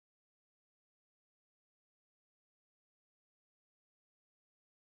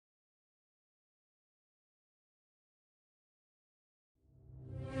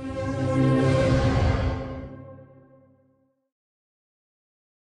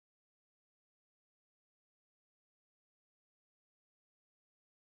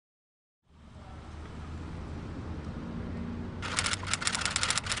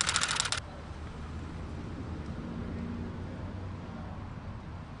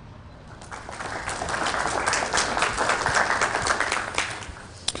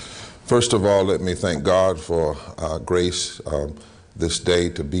First of all, let me thank God for grace this day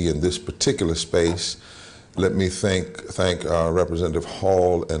to be in this particular space. Let me thank Representative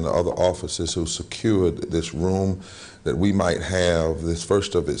Hall and the other officers who secured this room that we might have this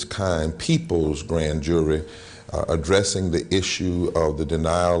first of its kind people's grand jury addressing the issue of the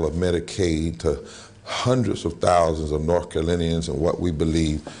denial of Medicaid to hundreds of thousands of North Carolinians and what we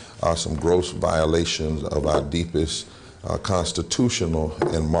believe are some gross violations of our deepest constitutional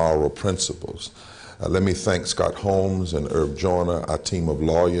and moral principles. Let me thank Scott Holmes and Irv Joyner, our team of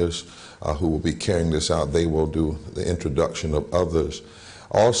lawyers who will be carrying this out. They will do the introduction of others.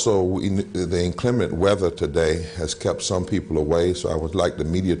 Also, the inclement weather today has kept some people away, so I would like the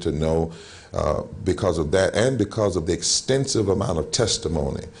media to know because of that and because of the extensive amount of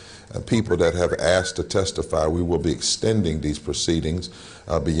testimony people that have asked to testify, we will be extending these proceedings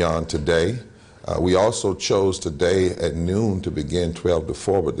beyond today. We also chose today at noon to begin 12 to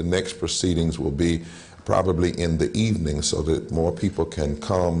 4, but the next proceedings will be probably in the evening so that more people can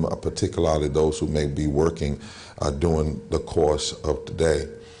come, particularly those who may be working during the course of today.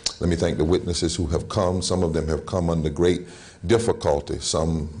 Let me thank the witnesses who have come. Some of them have come under great difficulty.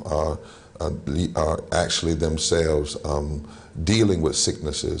 Some are actually themselves dealing with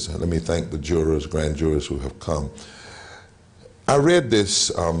sicknesses. And let me thank the jurors, grand jurors who have come. I read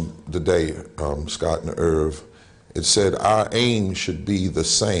this today, Scott and Irv. It said, our aim should be the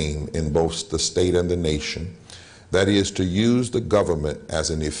same in both the state and the nation. That is to use the government as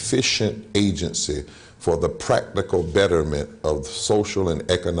an efficient agency for the practical betterment of social and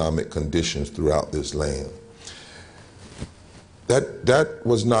economic conditions throughout this land. That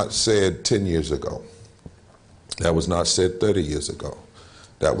was not said 10 years ago. That was not said 30 years ago.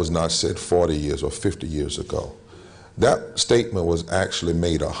 That was not said 40 years or 50 years ago. That statement was actually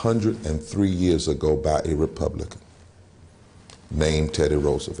made 103 years ago by a Republican named Teddy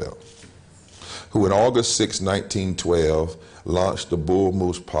Roosevelt, who in August 6, 1912, launched the Bull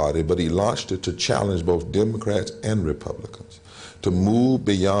Moose Party, but he launched it to challenge both Democrats and Republicans to move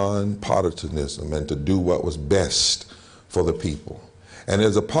beyond partisanism and to do what was best for the people. And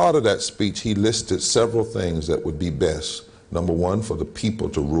as a part of that speech, he listed several things that would be best. Number one, for the people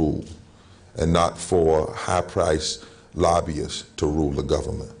to rule, and not for high-priced lobbyists to rule the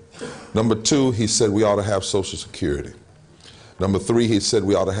government. Number two, he said we ought to have Social Security. Number three, he said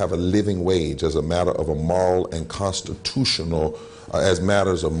we ought to have a living wage as a matter of a moral and constitutional, as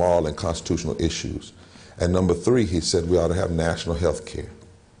matters of moral and constitutional issues. And number three, he said we ought to have national health care.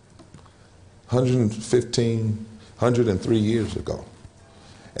 103 years ago.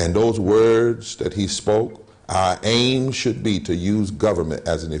 And those words that he spoke, our aim should be to use government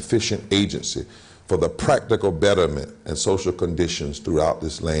as an efficient agency for the practical betterment and social conditions throughout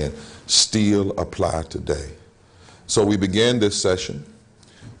this land, still apply today. So we began this session.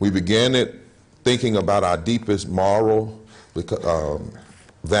 We began it thinking about our deepest moral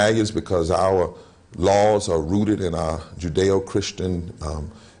values, because our laws are rooted in our Judeo-Christian,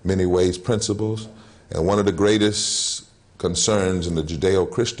 many ways, principles. And one of the greatest concerns in the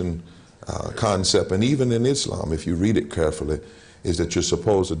Judeo-Christian concept, and even in Islam, if you read it carefully, is that you're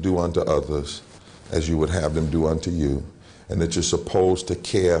supposed to do unto others as you would have them do unto you, and that you're supposed to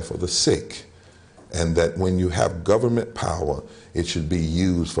care for the sick, and that when you have government power, it should be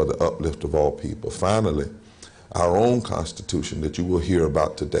used for the uplift of all people. Finally, our own Constitution that you will hear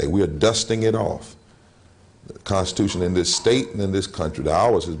about today, we are dusting it off. The Constitution in this state and in this country,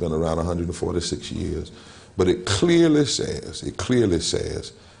 ours has been around 146 years, but it clearly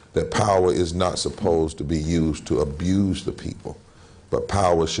says that power is not supposed to be used to abuse the people, but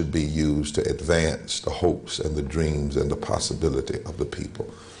power should be used to advance the hopes and the dreams and the possibility of the people.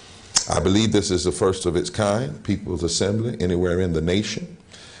 I believe this is the first of its kind, People's Assembly, anywhere in the nation.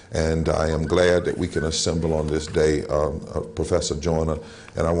 And I am glad that we can assemble on this day, Professor Joyner,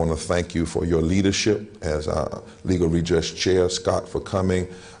 and I want to thank you for your leadership as our Legal Redress Chair, Scott, for coming.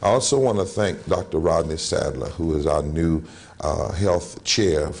 I also want to thank Dr. Rodney Sadler, who is our new health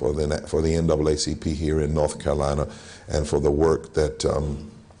chair for the NAACP here in North Carolina, and for the work that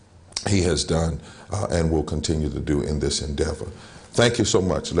he has done and will continue to do in this endeavor. Thank you so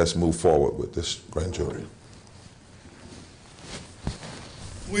much. Let's move forward with this grand jury.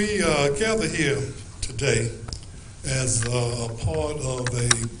 We gather here today as a part of a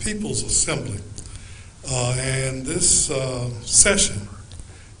People's Assembly, and this session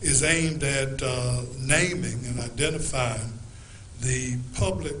is aimed at naming and identifying the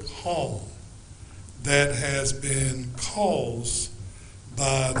public harm that has been caused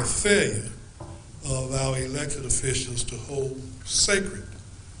by the failure of our elected officials to hold sacred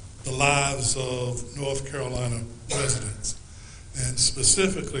the lives of North Carolina residents. and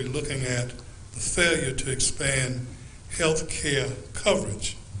specifically looking at the failure to expand health care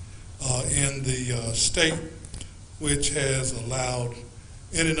coverage in the state, which has allowed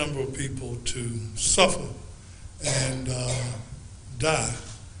any number of people to suffer and die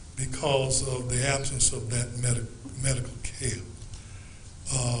because of the absence of that medical care.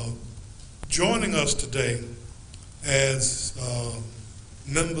 Joining us today as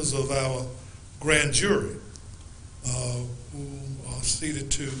members of our grand jury, who are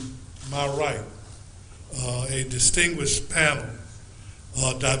seated to my right, a distinguished panel,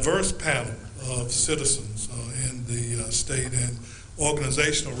 a diverse panel of citizens in the state and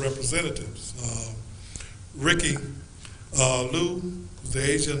organizational representatives. Ricky Liu, the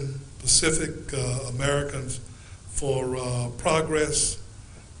Asian Pacific Americans for Progress,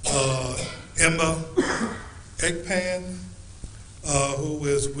 Emma Ekpan, who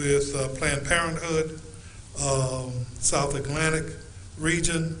is with Planned Parenthood, South Atlantic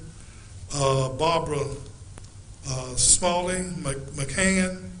region, Barbara Smalley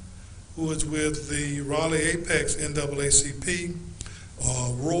McCann, who is with the Raleigh Apex NAACP,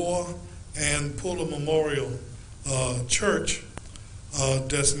 Roar, and Puller Memorial Church,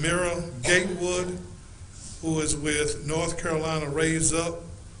 Desmira Gatewood, who is with North Carolina Raise Up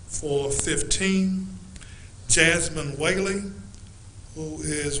for 15, Jasmine Whaley, who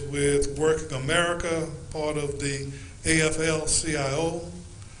is with Working America, part of the AFL-CIO,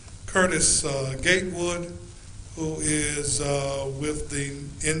 Curtis Gatewood, who is with the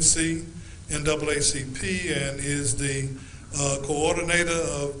NAACP and is the coordinator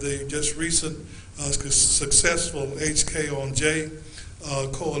of the just recent successful HK-on-J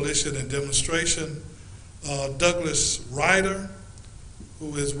coalition and demonstration, Douglas Ryder,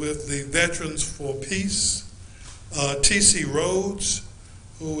 who is with the Veterans for Peace, T.C. Rhodes,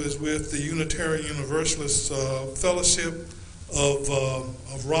 who is with the Unitarian Universalist Fellowship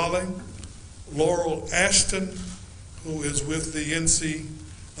of Raleigh, Laurel Ashton, who is with the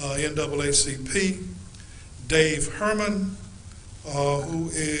NAACP, Dave Herman, who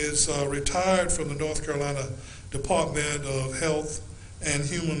is retired from the North Carolina Department of Health and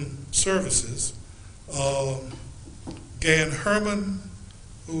Human Services, Gan Herman,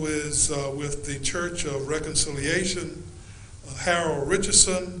 who is with the Church of Reconciliation, Harold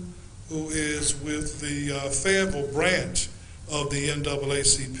Richardson, who is with the Fayetteville branch of the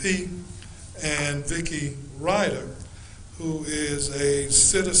NAACP, and Vicki Ryder, who is a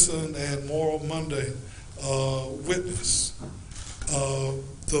Citizen and Moral Monday witness.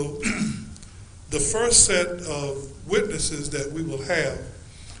 The first set of witnesses that we will have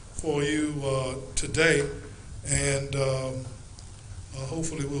for you today, and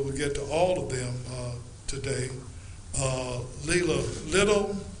hopefully we will get to all of them today. Leila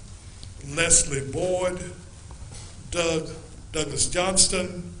Little, Leslie Boyd, Douglas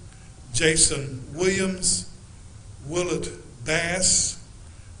Johnston, Jason Williams, Willard Bass,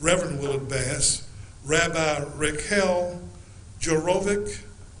 Reverend Willard Bass, Rabbi Raquel Jorovic,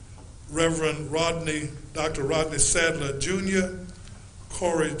 Reverend Dr. Rodney Sadler Jr.,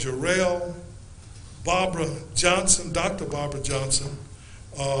 Corey Jarrell, Barbara Johnson, Dr. Barbara Johnson,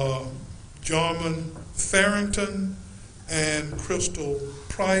 Jarman Farrington, and Crystal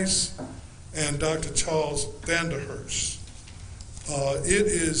Price, and Dr. Charles Vanderhurst. It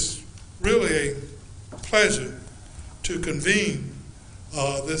is really a pleasure to convene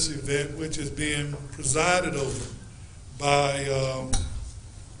this event, which is being presided over by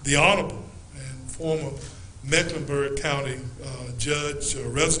the Honorable and former Mecklenburg County Judge,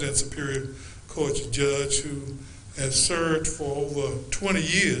 resident Superior Court Judge, who has served for over 20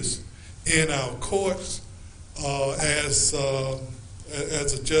 years in our courts as a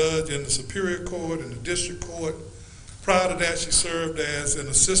judge in the Superior Court and the District Court. Prior to that, she served as an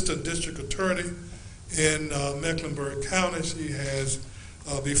assistant district attorney in Mecklenburg County. She has,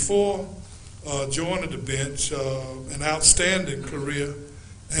 before joining the bench, an outstanding career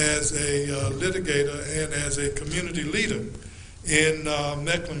as a litigator and as a community leader in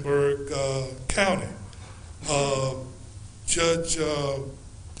Mecklenburg County. Judge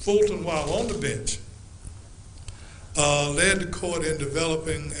Fulton, while on the bench, led the court in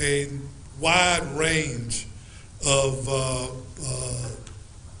developing a wide range of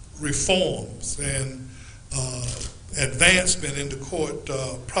reforms and advancement in the court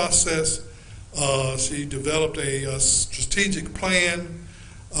process. She developed a strategic plan,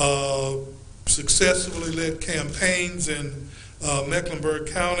 successfully led campaigns in Mecklenburg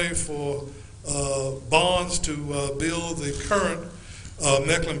County for bonds to build the current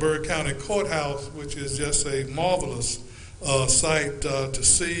Mecklenburg County Courthouse, which is just a marvelous site to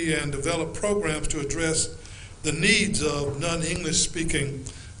see, and develop programs to address the needs of non-English speaking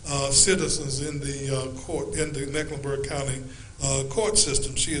citizens in the court, in the Mecklenburg County court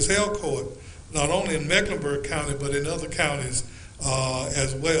system. She has held court not only in Mecklenburg County but in other counties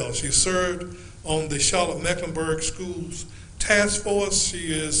as well. She served on the Charlotte-Mecklenburg Schools Task Force.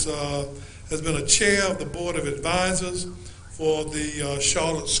 She is, has been a chair of the Board of Advisors for the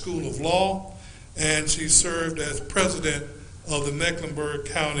Charlotte School of Law, and she served as president of the Mecklenburg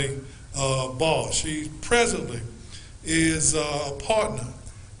County Bar. She presently is a partner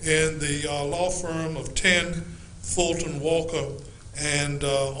in the law firm of 10 Fulton Walker and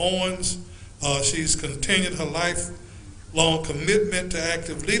Owens. She's continued her lifelong commitment to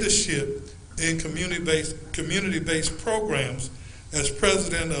active leadership in community-based programs as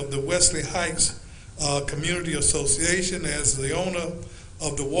president of the Wesley Heights Community Association, as the owner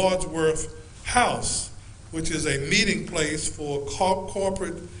of the Wadsworth House, which is a meeting place for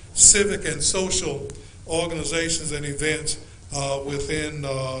corporate, civic, and social organizations and events within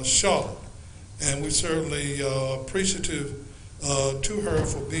Charlotte. And we're certainly appreciative to her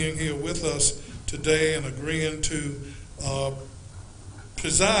for being here with us today and agreeing to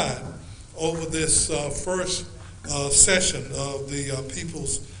preside over this first session of the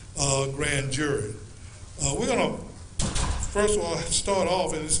People's Grand Jury. We're going to, first of all, start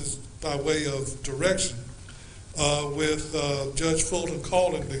off, and this is by way of direction, with Judge Fulton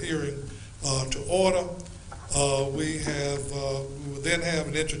calling the hearing to order. We will then have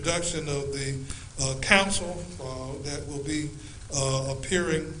an introduction of the counsel that will be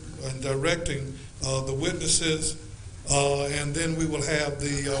appearing and directing the witnesses, and then we will have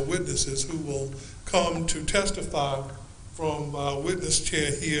the witnesses who will come to testify from witness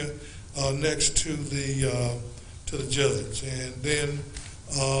chair here next to the judge. And then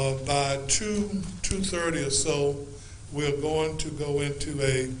by 2:30 or so, we're going to go into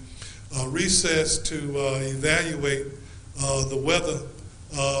a recess to evaluate the weather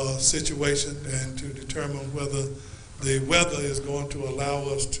situation and to determine whether the weather is going to allow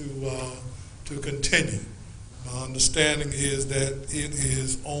us to continue. My understanding is that it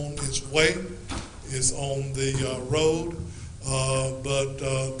is on its way, it's on the road, but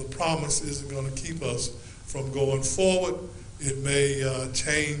the promise isn't going to keep us from going forward. It may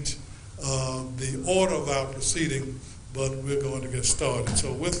change the order of our proceeding, but we're going to get started.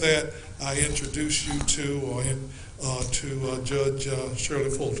 So with that, I introduce you to Judge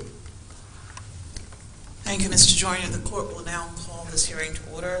Shirley Fulton. Thank you, Mr. Joyner. The court will now call this hearing to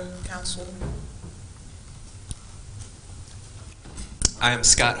order. Counsel. I am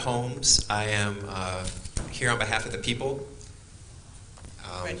Scott Holmes. I am here on behalf of the people.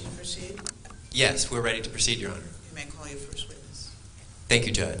 Ready to proceed? Yes, we're ready to proceed, Your Honor. You may call your first witness. Thank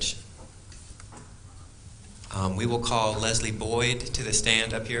you, Judge. We will call Leslie Boyd to the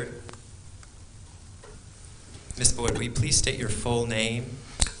stand up here. Ms. Boyd, will you please state your full name?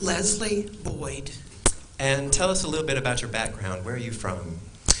 Leslie Boyd. And tell us a little bit about your background. Where are you from?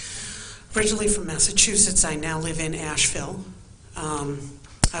 Originally from Massachusetts, I now live in Asheville.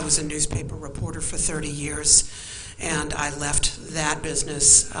 I was a newspaper reporter for 30 years, and I left that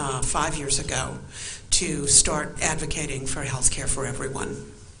business 5 years ago to start advocating for health care for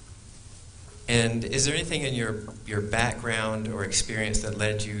everyone. And is there anything in your background or experience that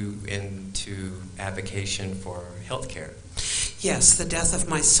led you into advocacy for health care? Yes, the death of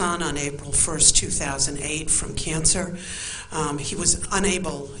my son on April 1st, 2008 from cancer. He was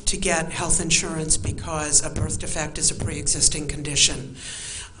unable to get health insurance because a birth defect is a pre-existing condition.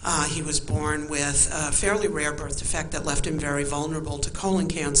 He was born with a fairly rare birth defect that left him very vulnerable to colon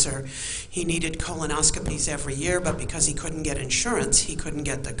cancer. He needed colonoscopies every year, but because he couldn't get insurance, he couldn't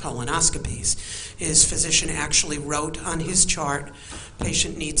get the colonoscopies. His physician actually wrote on his chart,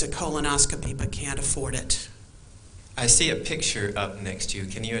 patient needs a colonoscopy but can't afford it. I see a picture up next to you.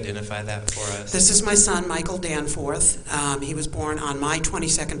 Can you identify that for us? This is my son, Michael Danforth. He was born on my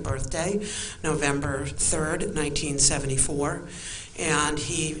 22nd birthday, November 3rd, 1974. And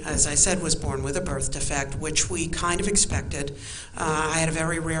he, as I said, was born with a birth defect, which we kind of expected. I had a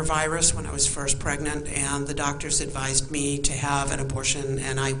very rare virus when I was first pregnant, and the doctors advised me to have an abortion,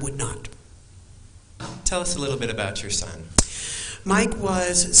 and I would not. Tell us a little bit about your son. Mike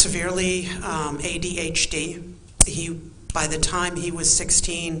was severely ADHD. By the time he was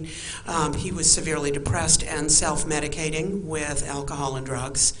 16, he was severely depressed and self-medicating with alcohol and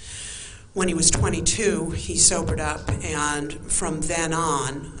drugs. When he was 22, he sobered up, and from then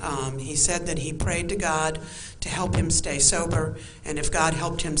on, he said that he prayed to God to help him stay sober, and if God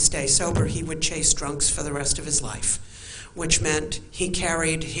helped him stay sober, he would chase drunks for the rest of his life. which meant he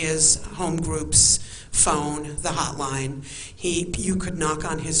carried his home group's phone, the hotline. You could knock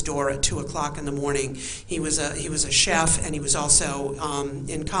on his door at 2 o'clock in the morning. He was a chef, and he was also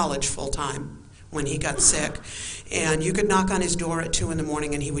in college full time when he got sick. And you could knock on his door at 2 in the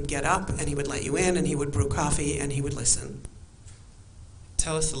morning, and he would get up, and he would let you in, and he would brew coffee, and he would listen.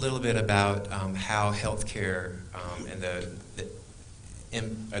 Tell us a little bit about how healthcare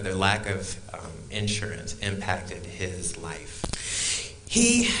and the lack of insurance impacted his life.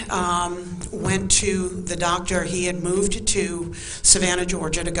 He went to the doctor. He had moved to Savannah,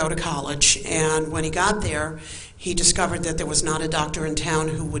 Georgia to go to college, and when he got there, he discovered that there was not a doctor in town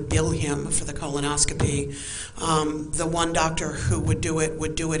who would bill him for the colonoscopy. The one doctor who would do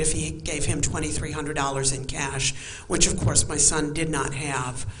it if he gave him $2,300 in cash, which of course my son did not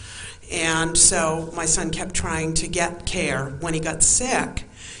have. And so my son kept trying to get care. When he got sick,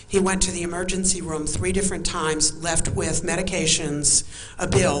 he went to the emergency room 3 different times, left with medications, a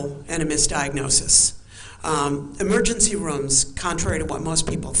bill, and a misdiagnosis. Emergency rooms, contrary to what most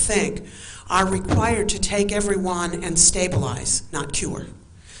people think, are required to take everyone and stabilize, not cure.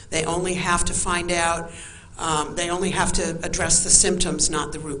 They only have to find out, they only have to address the symptoms,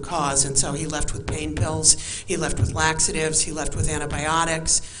 not the root cause. And so he left with pain pills, he left with laxatives, he left with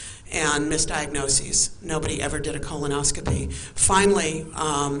antibiotics, and misdiagnoses. Nobody ever did a colonoscopy. Finally,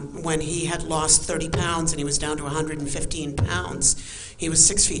 when he had lost 30 pounds and he was down to 115 pounds, he was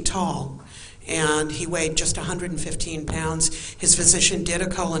 6 feet tall, and he weighed just 115 pounds. His physician did a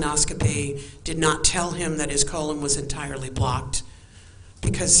colonoscopy, did not tell him that his colon was entirely blocked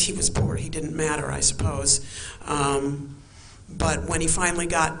because he was poor. He didn't matter, I suppose. But when he finally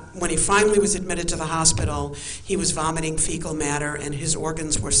was admitted to the hospital, he was vomiting fecal matter and his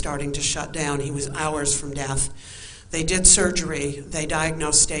organs were starting to shut down. He was hours from death. They did surgery. They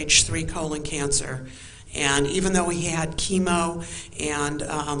diagnosed stage 3 colon cancer. And even though he had chemo and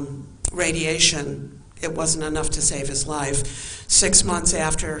radiation, it wasn't enough to save his life. 7 months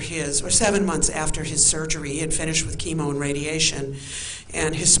after his surgery, he had finished with chemo and radiation,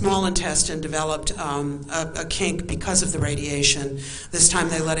 and his small intestine developed a kink because of the radiation. This time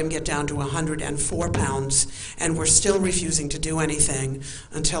they let him get down to 104 pounds and were still refusing to do anything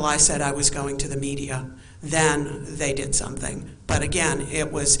until I said I was going to the media. Then they did something. But again,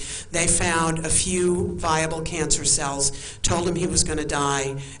 they found a few viable cancer cells, told him he was going to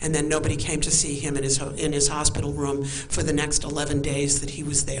die, and then nobody came to see him in his hospital room for the next 11 days that he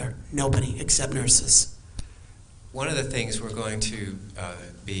was there. Nobody except nurses. One of the things we're going to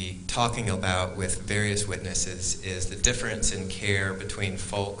be talking about with various witnesses is the difference in care between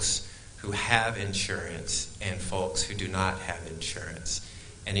folks who have insurance and folks who do not have insurance.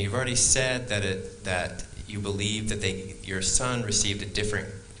 And you've already said that you believe that your son received a different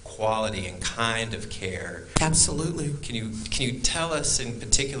quality and kind of care. Absolutely. Can you tell us in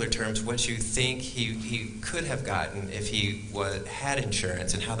particular terms what you think he could have gotten if he had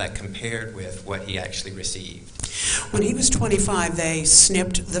insurance and how that compared with what he actually received? When he was 25, they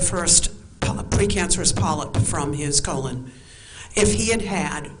snipped the first precancerous polyp from his colon. If he had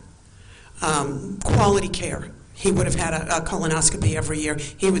had quality care, he would have had a colonoscopy every year.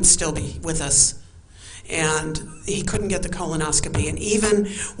 He would still be with us. And he couldn't get the colonoscopy. And even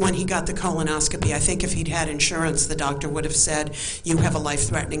when he got the colonoscopy, I think if he'd had insurance, the doctor would have said, "You have a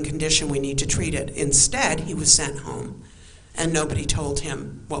life-threatening condition, we need to treat it." Instead, he was sent home, and nobody told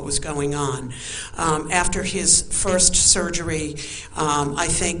him what was going on. After his first surgery, I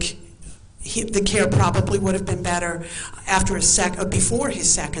think the care probably would have been better. Before his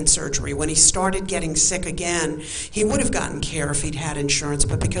second surgery, when he started getting sick again, he would have gotten care if he'd had insurance,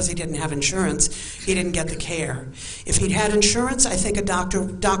 but because he didn't have insurance, he didn't get the care. If he'd had insurance, I think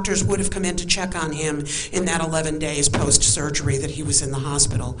doctors would have come in to check on him in that 11 days post-surgery that he was in the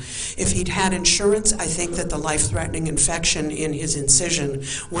hospital. If he'd had insurance, I think that the life-threatening infection in his incision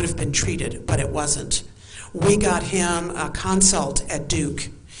would have been treated, but it wasn't. We got him a consult at Duke,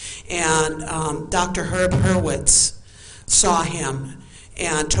 and Dr. Herb Hurwitz saw him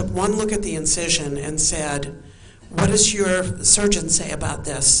and took one look at the incision and said, "What does your surgeon say about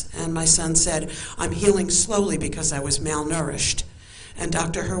this?" And my son said, "I'm healing slowly because I was malnourished." And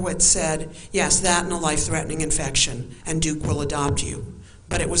Dr. Hurwitz said, "Yes, that and a life-threatening infection, and Duke will adopt you."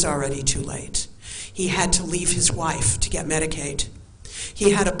 But it was already too late. He had to leave his wife to get Medicaid.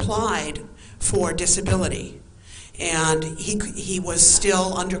 He had applied for disability, and he was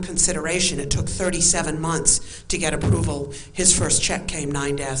still under consideration. It took 37 months to get approval. His first check came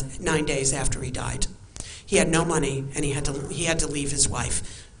 9 days after he died. He had no money, and he had to leave his wife.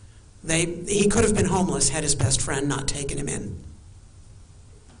 He could have been homeless had his best friend not taken him in.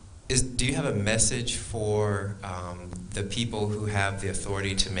 Do you have a message for the people who have the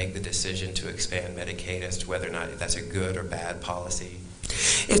authority to make the decision to expand Medicaid as to whether or not that's a good or bad policy?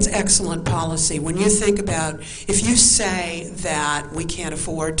 It's excellent policy. When you think about, if you say that we can't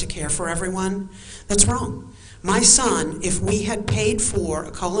afford to care for everyone, that's wrong. My son, if we had paid for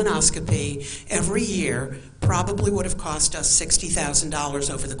a colonoscopy every year, probably would have cost us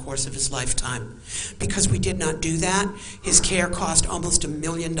 $60,000 over the course of his lifetime. Because we did not do that, his care cost almost $1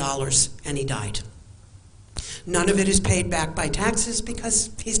 million, and he died. None of it is paid back by taxes because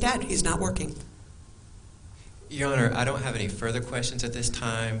he's dead. He's not working. Your Honor, I don't have any further questions at this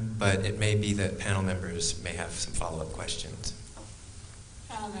time, but it may be that panel members may have some follow-up questions.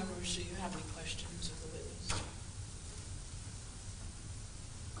 Panel members, do you have any questions of the witness?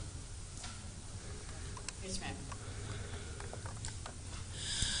 Yes,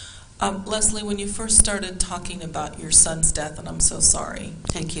 ma'am. Leslie, when you first started talking about your son's death, and I'm so sorry,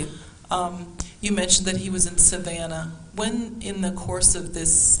 Thank you. you mentioned that he was in Savannah. When, in the course of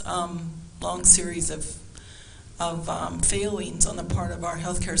this long series of failings on the part of our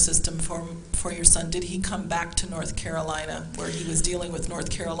healthcare system for your son, did he come back to North Carolina where he was dealing with North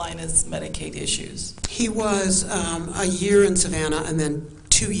Carolina's Medicaid issues? He was a year in Savannah and then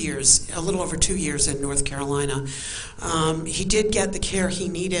 2 years, a little over 2 years in North Carolina. He did get the care he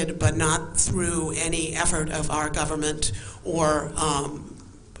needed, but not through any effort of our government or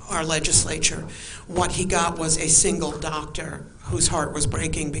our legislature. What he got was a single doctor whose heart was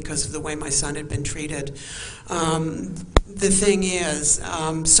breaking because of the way my son had been treated. The thing is,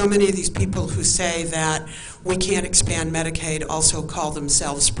 so many of these people who say that we can't expand Medicaid also call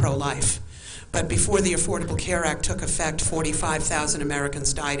themselves pro-life. But before the Affordable Care Act took effect, 45,000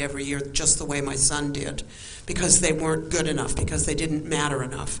 Americans died every year just the way my son did, because they weren't good enough, because they didn't matter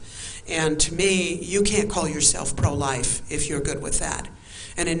enough. And to me, you can't call yourself pro-life if you're good with that.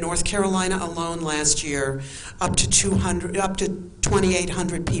 And in North Carolina alone last year, up to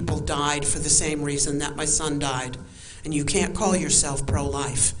 2,800 people died for the same reason that my son died. And you can't call yourself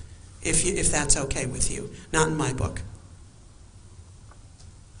pro-life if that's okay with you. Not in my book.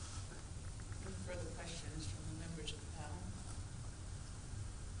 Any further questions from the members of the panel?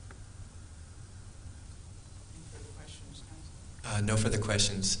 Any further questions, Council? No further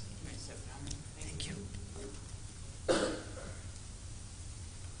questions. You may step down. Thank you.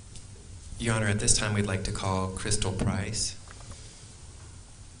 Your Honor, at this time we'd like to call Crystal Price.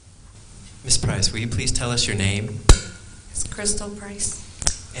 Ms. Price, will you please tell us your name? It's Crystal Price.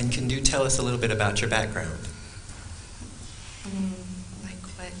 And can you tell us a little bit about your background? Like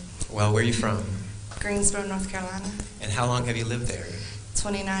what? Well, where are you from? Greensboro, North Carolina. And how long have you lived there?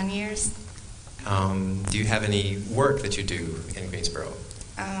 29 years. Do you have any work that you do in Greensboro?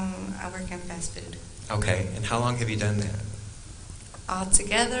 I work in fast food. Okay, and how long have you done that?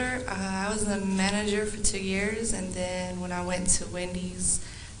 Altogether, I was the manager for 2 years, and then when I went to Wendy's,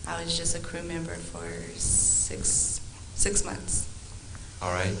 I was just a crew member for six months.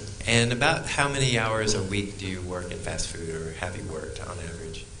 All right. And about how many hours a week do you work in fast food, or have you worked on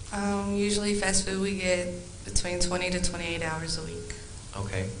average? Usually fast food, we get between 20 to 28 hours a week.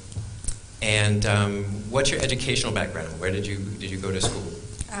 Okay. And what's your educational background? Where did you go to school?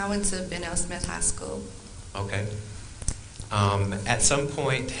 I went to Ben L. Smith High School. Okay. At some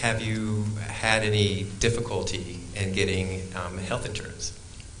point, have you had any difficulty in getting health insurance?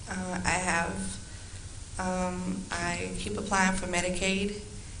 I have. I keep applying for Medicaid,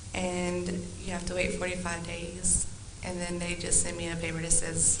 and you have to wait 45 days, and then they just send me a paper that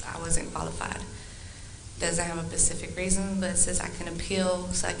says I wasn't qualified. Doesn't have a specific reason, but it says I can appeal,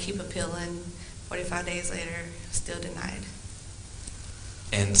 so I keep appealing. 45 days later, still denied.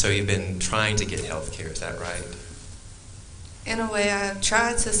 And so you've been trying to get health care, is that right? In a way, I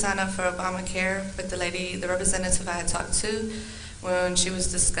tried to sign up for Obamacare, but the representative I had talked to, when she was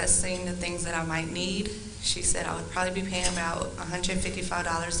discussing the things that I might need, she said I would probably be paying about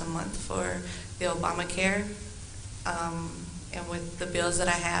 $155 a month for the Obamacare, and with the bills that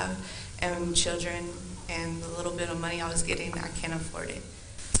I have and children and the little bit of money I was getting, I can't afford it.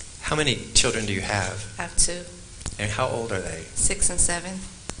 How many children do you have? I have 2. And how old are they? 6 and 7.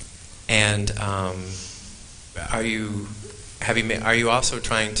 And are you also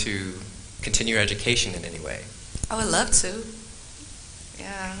trying to continue your education in any way? I would love to.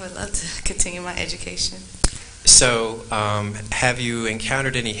 Yeah, I would love to continue my education. So, have you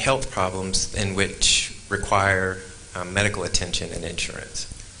encountered any health problems in which require medical attention and insurance?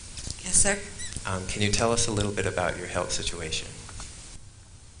 Yes, sir. Can you tell us a little bit about your health situation?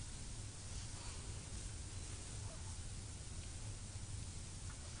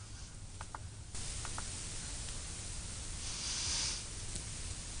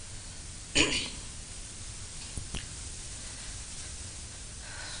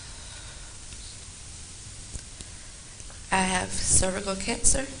 I have cervical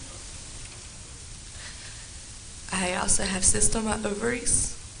cancer. I also have cysts on my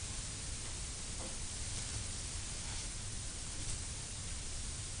ovaries.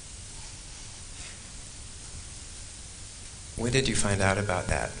 When did you find out about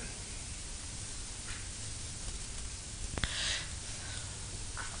that?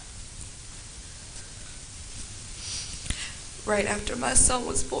 Right after my son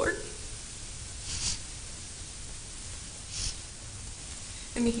was born.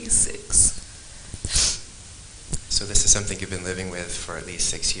 And he's 6. So this is something you've been living with for at least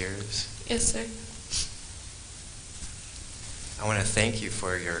 6 years? Yes, sir. I want to thank you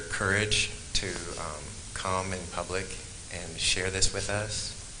for your courage to come in public and share this with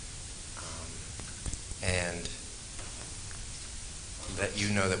us, and let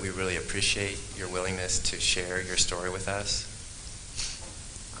you know that we really appreciate your willingness to share your story with us.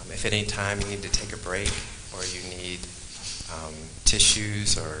 If at any time you need to take a break or you need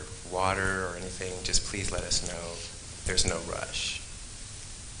tissues or water or anything, just please let us know. There's no rush.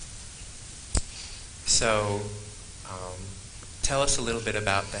 So tell us a little bit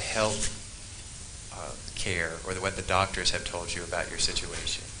about the health care or what the doctors have told you about your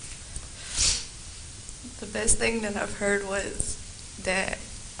situation. The best thing that I've heard was that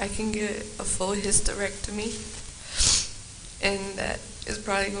I can get a full hysterectomy, and that is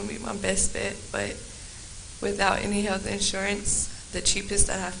probably going to be my best bet, but without any health insurance, the cheapest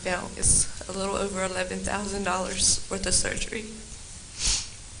that I found is a little over $11,000 worth of surgery.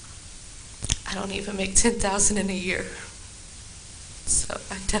 I don't even make $10,000 in a year, so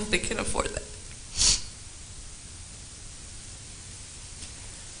I definitely can afford that.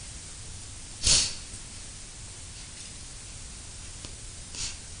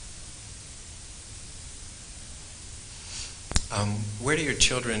 Where do your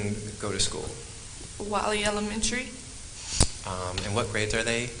children go to school? Raleigh Elementary. And what grades are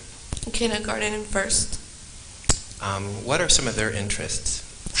they? Kindergarten and first. What are some of their interests?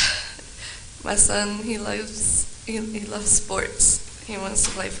 My son, he loves sports. He wants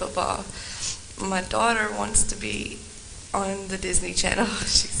to play football. My daughter wants to be on the Disney Channel.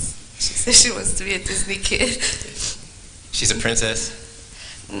 She says she wants to be a Disney kid. She's a princess?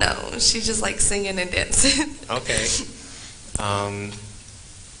 No, she just likes singing and dancing. Okay.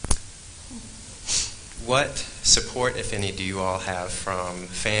 What support, if any, do you all have from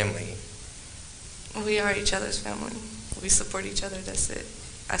family? We are each other's family. We support each other, that's it.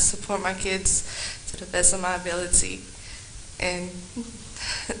 I support my kids to the best of my ability, and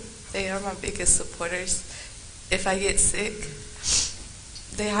they are my biggest supporters. If I get sick,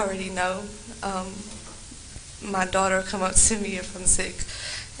 they already know. My daughter will come up to me if I'm sick,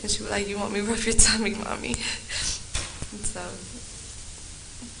 and she'll be like, "You want me to rub your tummy, Mommy?" And so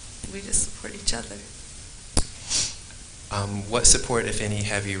we just support each other. What support, if any,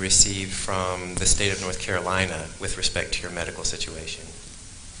 have you received from the state of North Carolina with respect to your medical situation?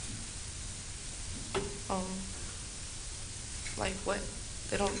 Like what?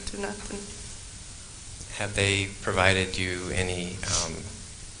 They don't do nothing. Have they provided you any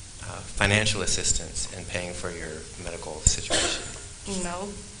financial assistance in paying for your medical situation?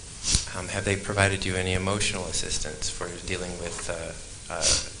 No. Have they provided you any emotional assistance for dealing with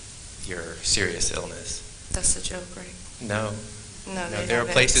your serious illness? That's a joke, right? No. No, No, there are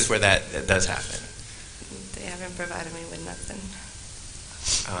places where that does happen. They haven't provided me with nothing.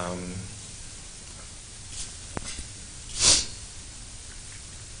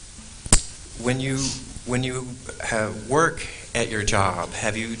 When you work at your job,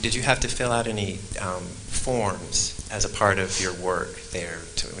 did you have to fill out any forms as a part of your work there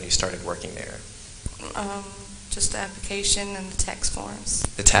when you started working there? Just the application and the tax forms.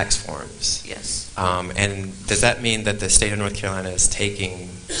 The tax forms. Yes. And does that mean that the state of North Carolina is taking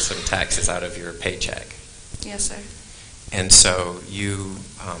some taxes out of your paycheck? Yes, sir. And so you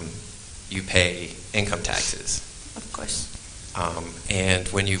pay income taxes. Of course. And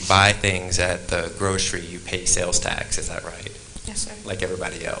when you buy things at the grocery, you pay sales tax. Is that right? Yes, sir. Like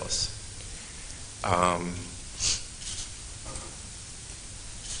everybody else.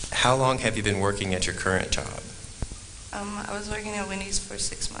 How long have you been working at your current job? I was working at Wendy's for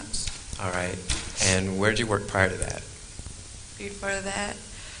 6 months. All right. And where did you work prior to that? Before that,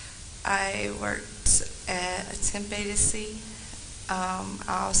 I worked at a temp agency. I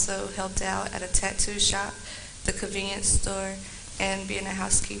also helped out at a tattoo shop, the convenience store, and being a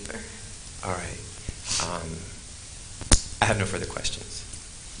housekeeper. All right. I have no further questions.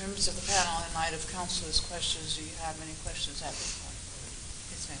 Members of the panel, in light of council's questions, do you have any questions at this point?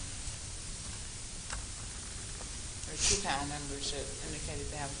 Yes, ma'am. There are 2 panel members that indicated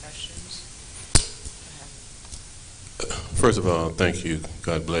they have questions. Go ahead. First of all, thank you.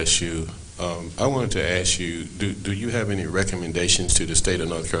 God bless you. I wanted to ask you, do you have any recommendations to the state of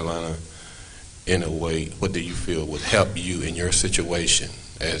North Carolina in a way? What do you feel would help you in your situation?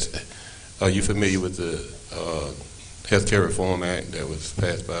 Are you familiar with the Health Care Reform Act that was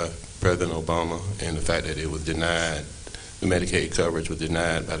passed by President Obama and the fact that it was denied, the Medicaid coverage was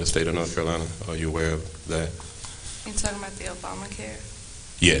denied by the state of North Carolina? Are you aware of that? You're talking about the Obamacare?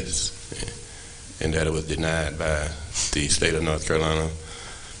 Yes, and that it was denied by the state of North Carolina.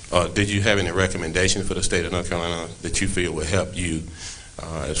 Did you have any recommendation for the state of North Carolina that you feel would help you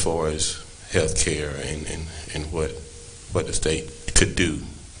as far as health care and what the state could do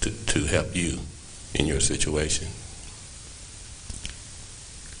to help you in your situation?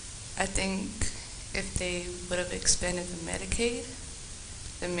 I think if they would have expanded the Medicaid,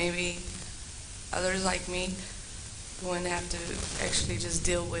 then maybe others like me wouldn't have to actually just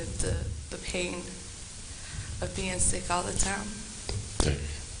deal with the pain of being sick all the time. Okay.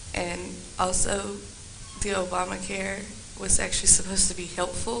 And also, the Obamacare was actually supposed to be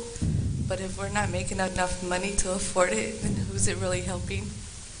helpful, but if we're not making enough money to afford it, then who's it really helping?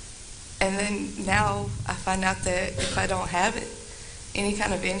 And then now I find out that if I don't have it, any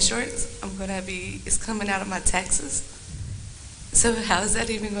kind of insurance, it's coming out of my taxes. So how is that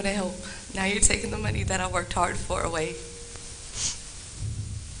even going to help? Now you're taking the money that I worked hard for away.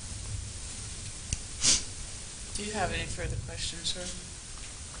 Do you have any further questions, sir?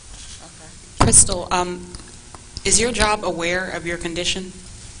 Okay. Crystal, is your job aware of your condition?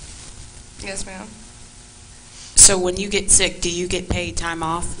 Yes, ma'am. So when you get sick, do you get paid time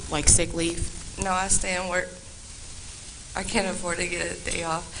off, like sick leave? No, I stay in work. I can't afford to get a day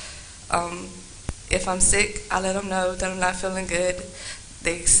off. If I'm sick, I let them know that I'm not feeling good.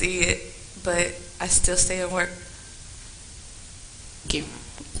 They see it, but I still stay in work. Thank you.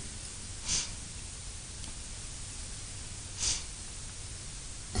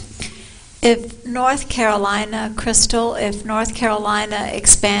 If North Carolina, Crystal, if North Carolina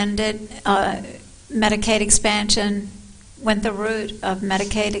expanded, Medicaid expansion, went the route of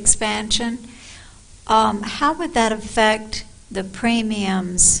Medicaid expansion, how would that affect the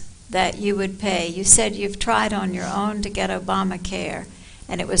premiums that you would pay? You said you've tried on your own to get Obamacare,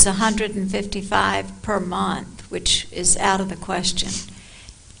 and it was $155 per month, which is out of the question.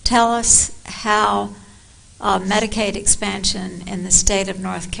 Tell us how Medicaid expansion in the state of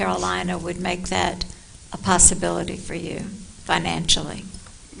North Carolina would make that a possibility for you financially.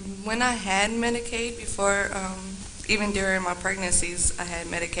 When I had Medicaid before, even during my pregnancies, I had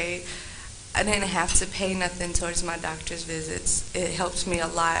Medicaid. I didn't have to pay nothing towards my doctor's visits. It helped me a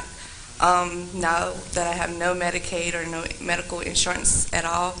lot. Now that I have no Medicaid or no medical insurance at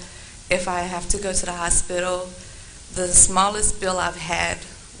all, if I have to go to the hospital, the smallest bill I've had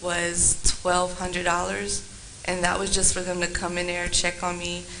was $1,200, and that was just for them to come in there, check on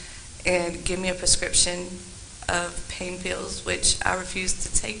me, and give me a prescription of pain pills, which I refuse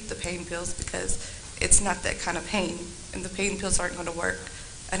to take the pain pills because it's not that kind of pain, and the pain pills aren't going to work,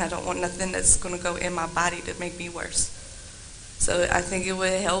 and I don't want nothing that's going to go in my body to make me worse. So I think it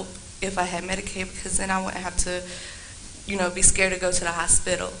would help if I had Medicaid, because then I wouldn't have to, be scared to go to the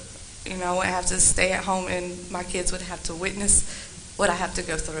hospital. I wouldn't have to stay at home, and my kids would have to witness what I have to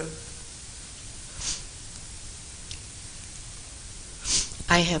go through.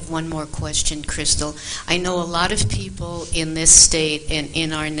 I have one more question, Crystal. I know a lot of people in this state and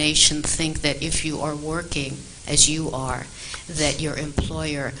in our nation think that if you are working, as you are, that your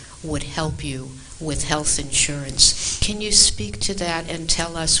employer would help you with health insurance. Can you speak to that and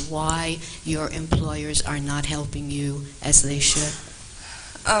tell us why your employers are not helping you as they should?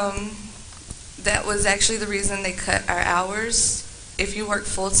 That was actually the reason they cut our hours. If you work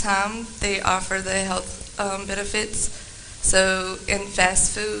full-time, they offer the health benefits. So in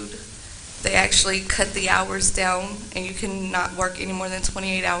fast food, they actually cut the hours down, and you cannot work any more than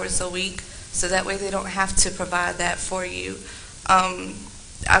 28 hours a week. So that way they don't have to provide that for you.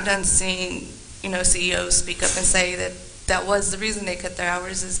 I've done seen, CEOs speak up and say that that was the reason they cut their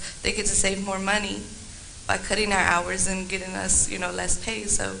hours, is they get to save more money by cutting our hours and getting us, less pay.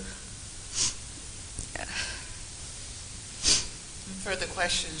 So, yeah. Further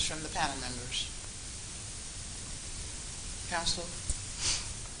questions from the panel members? Counsel?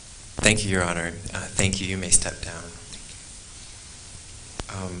 Thank you, Your Honor. Thank you. You may step down.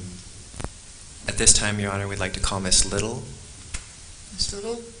 At this time, Your Honor, we'd like to call Ms. Little. Ms.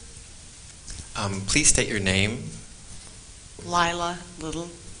 Little? Please state your name. Lila Little.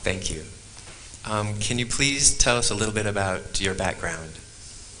 Thank you. Can you please tell us a little bit about your background?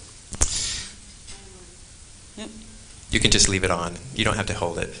 Yep. You can just leave it on. You don't have to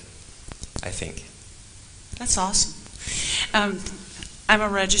hold it, I think. That's awesome. I'm a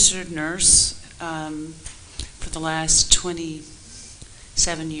registered nurse for the last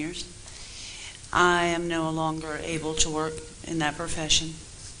 27 years. I am no longer able to work in that profession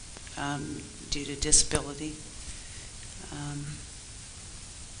due to disability.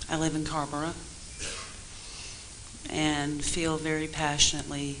 I live in Carrboro and feel very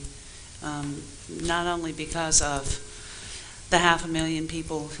passionately, not only because of the 500,000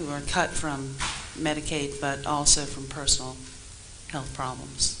 people who are cut from Medicaid, but also from personal health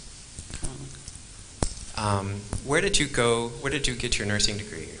problems. Where did you go? Where did you get your nursing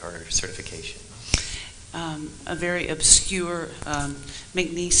degree or certification? A very obscure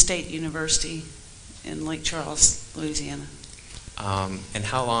McNeese State University in Lake Charles, Louisiana. And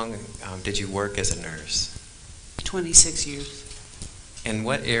how long did you work as a nurse? 26 years. In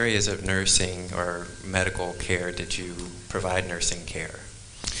what areas of nursing or medical care did you provide nursing care?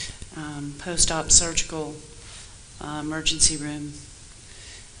 Post-op surgical, emergency room,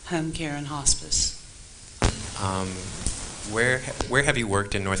 home care, and hospice. Where have you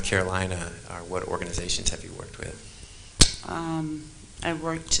worked in North Carolina, or what organizations have you worked with? I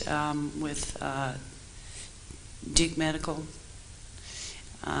worked with Duke Medical.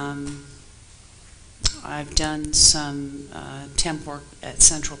 I've done some temp work at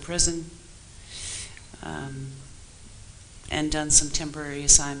Central Prison and done some temporary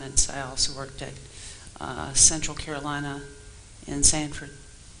assignments. I also worked at Central Carolina in Sanford.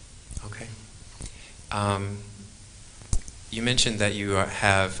 Okay. You mentioned that you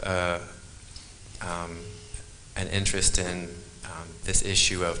have an interest in this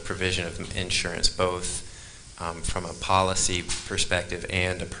issue of provision of insurance, both from a policy perspective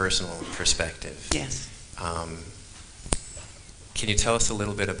and a personal perspective. Yes. Can you tell us a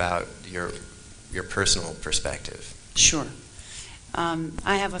little bit about your personal perspective? Sure.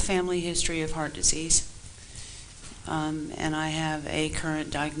 I have a family history of heart disease, and I have a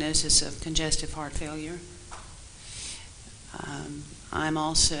current diagnosis of congestive heart failure. I'm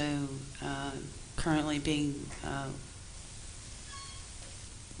also currently being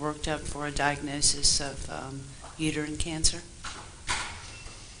worked up for a diagnosis of uterine cancer.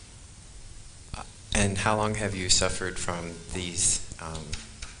 And how long have you suffered from these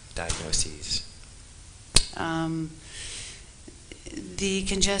diagnoses? The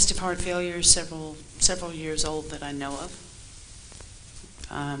congestive heart failure is several years old that I know of.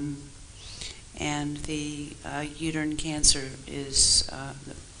 And the uterine cancer is,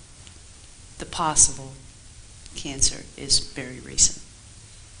 the possible cancer is very recent.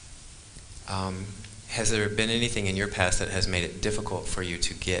 Has there been anything in your past that has made it difficult for you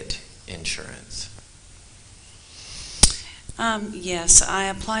to get insurance? Yes, I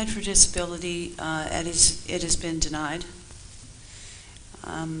applied for disability. It has been denied.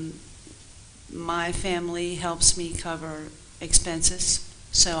 My family helps me cover expenses,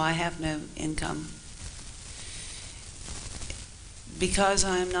 so I have no income. Because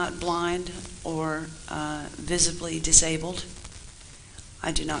I am not blind or visibly disabled,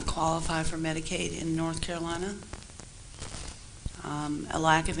 I do not qualify for Medicaid in North Carolina. A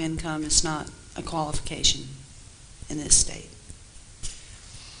lack of income is not a qualification in this state.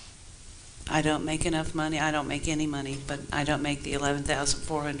 I don't make enough money. I don't make any money, but I don't make the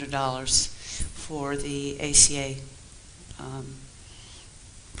 $11,400 for the ACA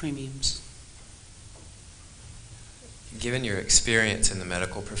premiums. Given your experience in the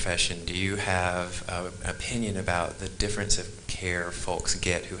medical profession, do you have an opinion about the difference of care folks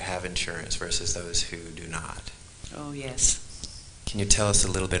get who have insurance versus those who do not? Oh, yes. Can you tell us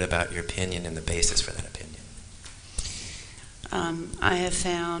a little bit about your opinion and the basis for that opinion? I have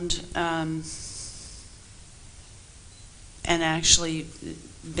found and actually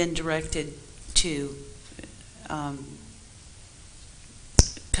been directed to kind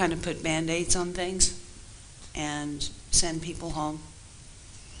of put Band-Aids on things and send people home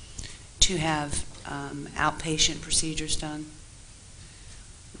to have outpatient procedures done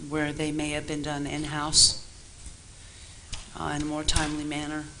where they may have been done in-house in a more timely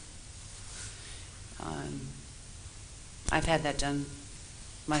manner. I've had that done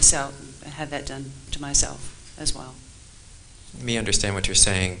myself, had that done to myself as well. Let me understand what you're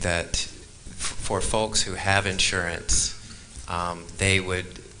saying, that for folks who have insurance,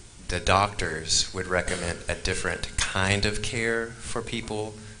 the doctors would recommend a different kind of care for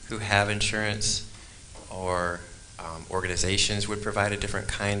people who have insurance, or organizations would provide a different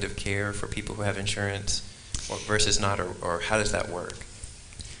kind of care for people who have insurance versus not, or how does that work?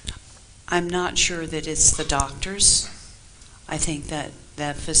 I'm not sure that it's the doctors. I think that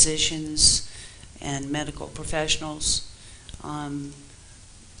physicians and medical professionals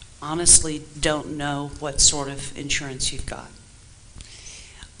honestly don't know what sort of insurance you've got.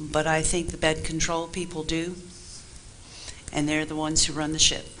 But I think the bed control people do, and they're the ones who run the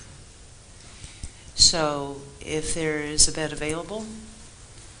ship. So if there is a bed available,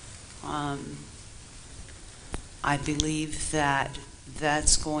 I believe that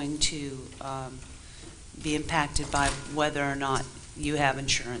that's going to be impacted by whether or not you have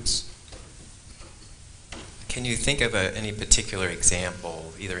insurance. Can you think of any particular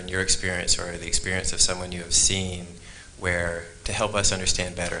example, either in your experience or the experience of someone you have seen, where to help us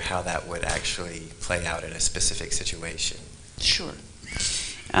understand better how that would actually play out in a specific situation? Sure.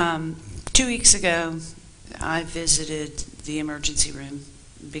 2 weeks ago, I visited the emergency room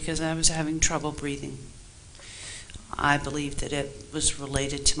because I was having trouble breathing. I believed that it was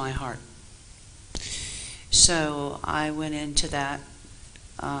related to my heart. So I went into that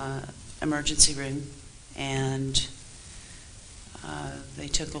emergency room, and they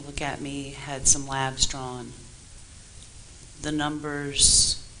took a look at me, had some labs drawn. The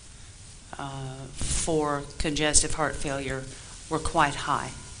numbers for congestive heart failure were quite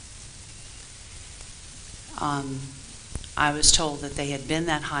high. I was told that they had been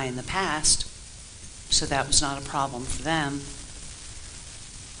that high in the past, so that was not a problem for them.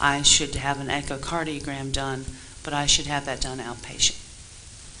 I should have an echocardiogram done, but I should have that done outpatient.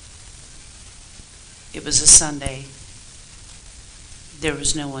 It was a Sunday. There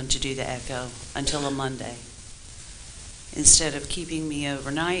was no one to do the echo until a Monday. Instead of keeping me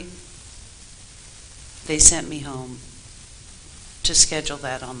overnight, they sent me home to schedule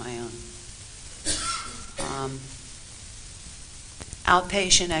that on my own.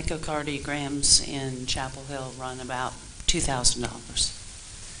 Outpatient echocardiograms in Chapel Hill run about $2,000.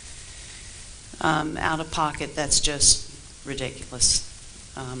 Out of pocket, that's just ridiculous.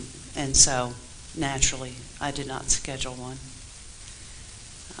 And so, naturally, I did not schedule one.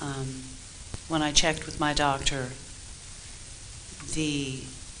 When I checked with my doctor, the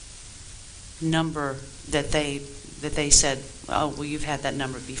number that they said, oh, well, you've had that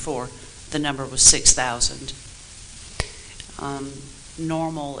number before, the number was 6,000.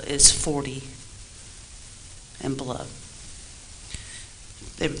 Normal is 40 and below.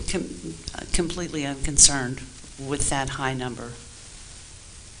 They were completely unconcerned with that high number.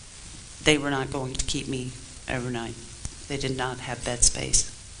 They were not going to keep me overnight. They did not have bed space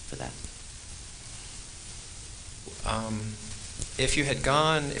for that. If you had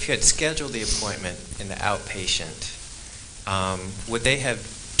scheduled the appointment in the outpatient, would they have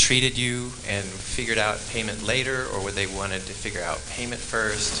treated you and figured out payment later, or would they wanted to figure out payment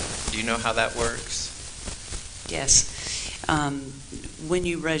first? Do you know how that works? Yes. When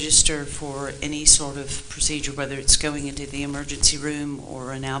you register for any sort of procedure, whether it's going into the emergency room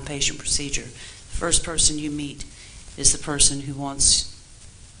or an outpatient procedure, the first person you meet is the person who wants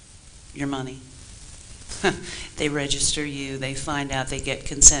your money. They register you, they find out, they get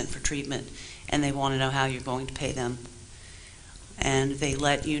consent for treatment, and they want to know how you're going to pay them. And they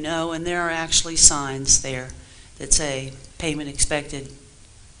let you know, and there are actually signs there that say payment expected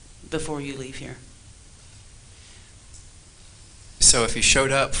before you leave here. So if you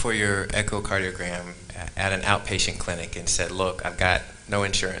showed up for your echocardiogram at an outpatient clinic and said, look, I've got no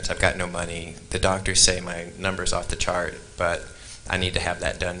insurance, I've got no money, the doctors say my number's off the chart, but I need to have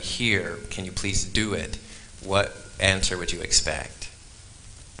that done here, can you please do it? What answer would you expect?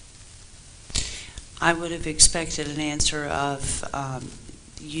 I would have expected an answer of,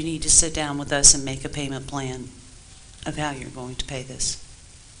 you need to sit down with us and make a payment plan of how you're going to pay this.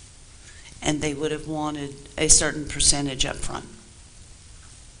 And they would have wanted a certain percentage up front.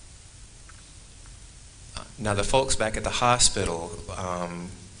 Now the folks back at the hospital,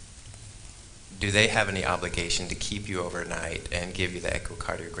 do they have any obligation to keep you overnight and give you the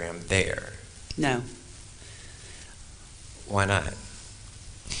echocardiogram there? No. Why not?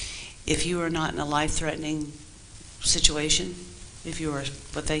 If you are not in a life-threatening situation, if you are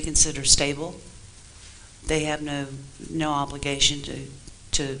what they consider stable, they have no obligation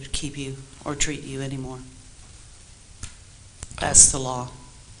to keep you or treat you anymore. That's the law.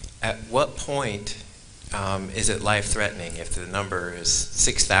 At what point is it life-threatening? If the number is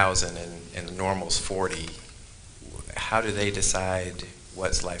 6,000 and the normal's 40, how do they decide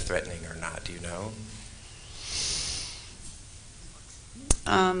what's life-threatening or not? Do you know?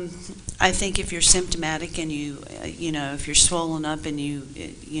 I think if you're symptomatic and if you're swollen up and you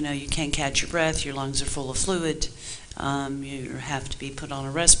can't catch your breath, your lungs are full of fluid, you have to be put on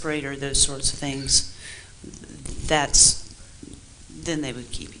a respirator, those sorts of things, then they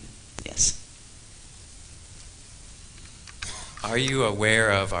would keep you, yes. Are you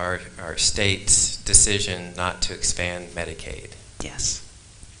aware of our state's decision not to expand Medicaid? Yes.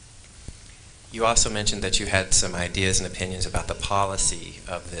 You also mentioned that you had some ideas and opinions about the policy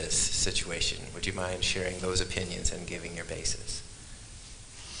of this situation. Would you mind sharing those opinions and giving your basis?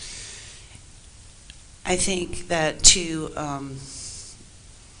 I think that to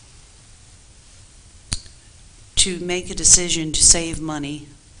make a decision to save money,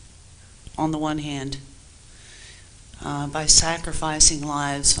 on the one hand, by sacrificing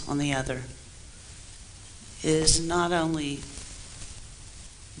lives on the other, is not only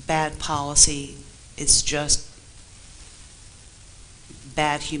bad policy, it's just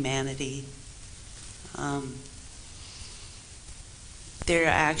bad humanity. They're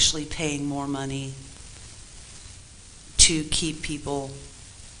actually paying more money to keep people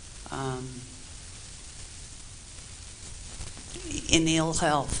in ill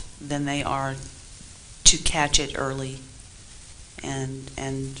health than they are to catch it early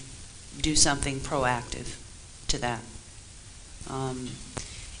and do something proactive to that.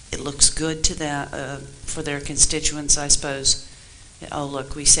 It looks good to for their constituents, I suppose. Oh,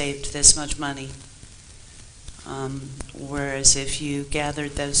 look, we saved this much money. Whereas if you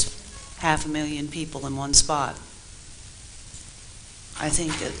gathered those 500,000 people in one spot, I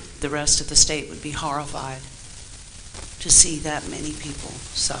think that the rest of the state would be horrified to see that many people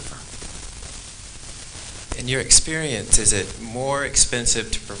suffer. In your experience, is it more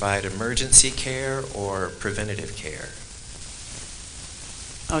expensive to provide emergency care or preventative care?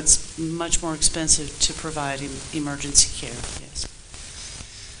 Oh, it's much more expensive to provide emergency care, yes.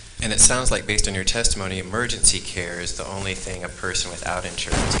 And it sounds like, based on your testimony, emergency care is the only thing a person without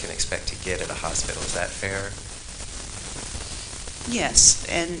insurance can expect to get at a hospital. Is that fair? Yes,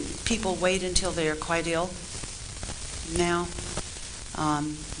 and people wait until they're quite ill now.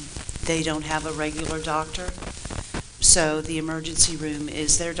 They don't have a regular doctor, so the emergency room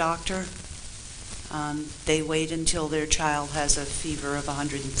is their doctor. They wait until their child has a fever of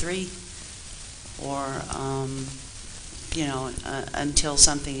 103, or until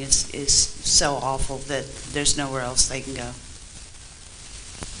something is so awful that there's nowhere else they can go.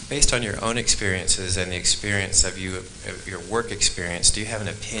 Based on your own experiences and the experience of your work experience, do you have an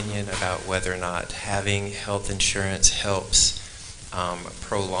opinion about whether or not having health insurance helps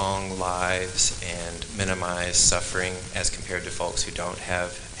prolong lives and minimize suffering as compared to folks who don't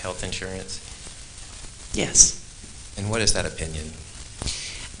have health insurance? Yes. And what is that opinion?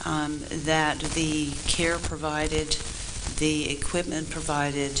 That the care provided, the equipment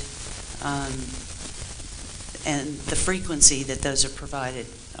provided, and the frequency that those are provided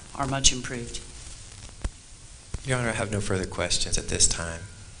are much improved. Your Honor, I have no further questions at this time.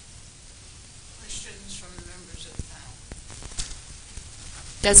 Questions from the members of the panel?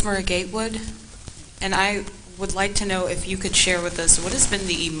 Desmara Gatewood, and I would like to know if you could share with us what has been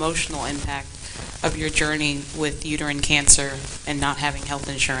the emotional impact of your journey with uterine cancer and not having health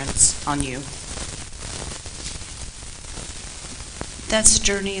insurance on you. That's a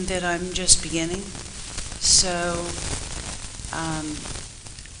journey that I'm just beginning. So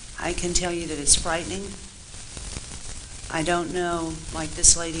I can tell you that it's frightening. I don't know, like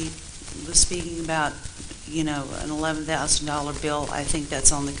this lady was speaking about, an $11,000 bill. I think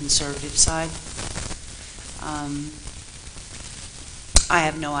that's on the conservative side. I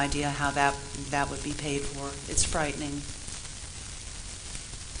have no idea how that would be paid for. It's frightening.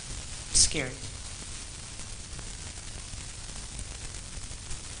 Scary.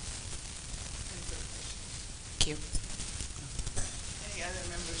 Thank you. Any other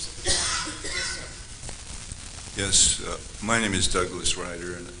members of the panel? Yes, sir. Yes, my name is Douglas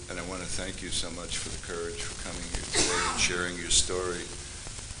Ryder, and I want to thank you so much for the courage for coming here today and sharing your story.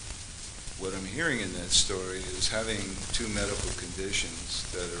 What I'm hearing in that story is having two medical conditions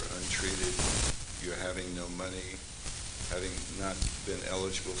that are untreated, you're having no money, having not been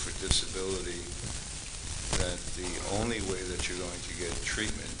eligible for disability, that the only way that you're going to get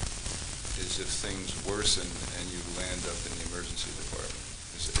treatment is if things worsen and you land up in the emergency department.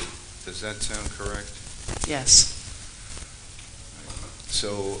 Does that sound correct? Yes.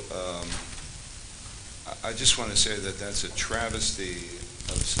 So I just want to say that that's a travesty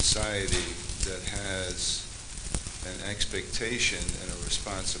of society that has an expectation and a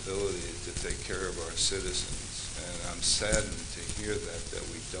responsibility to take care of our citizens. And I'm saddened to hear that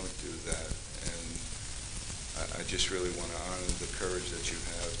we don't do that. And I just really want to honor the courage that you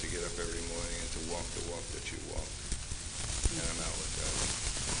have to get up every morning and to walk the walk that you walk. And I'm out with that.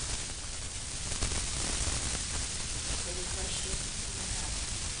 Any questions?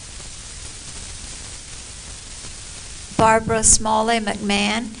 Barbara Smalley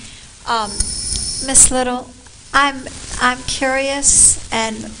McMahon. Miss Little, I'm curious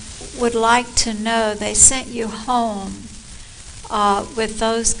and would like to know, they sent you home with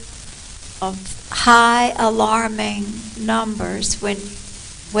those high alarming numbers went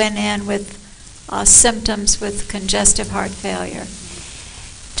in with symptoms with congestive heart failure.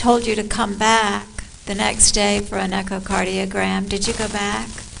 Told you to come back the next day for an echocardiogram. Did you go back?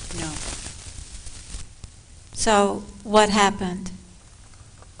 No. So what happened?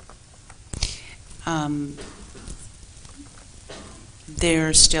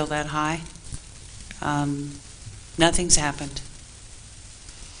 They're still that high. Nothing's happened.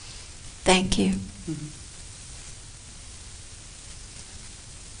 Thank you. Mm-hmm.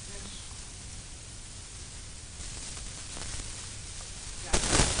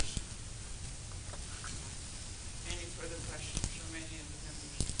 Any further questions from any of the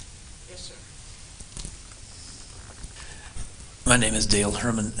members? Yes, sir. My name is Dale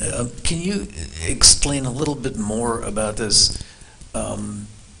Herman. Can you explain a little bit more about this,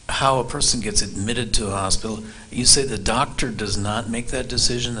 how a person gets admitted to a hospital? You say the doctor does not make that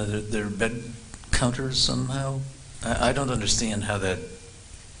decision, that they're bed counters somehow? I don't understand how that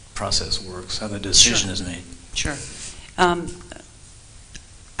process works, how the decision is made. Sure. I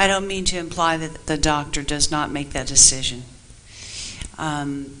don't mean to imply that the doctor does not make that decision.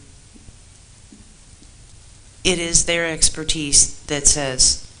 It is their expertise that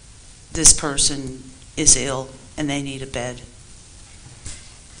says this person is ill and they need a bed.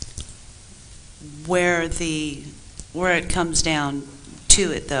 Where it comes down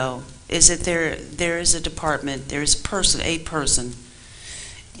to it, though, is that there is a department, there is a person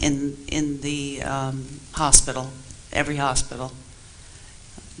in the hospital, every hospital,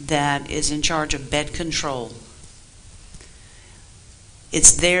 that is in charge of bed control.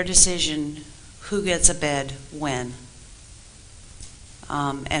 It's their decision who gets a bed when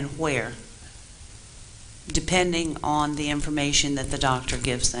and where, depending on the information that the doctor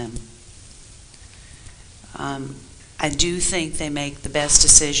gives them. I do think they make the best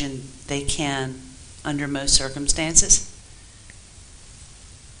decision they can under most circumstances.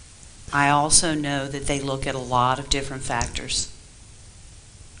 I also know that they look at a lot of different factors.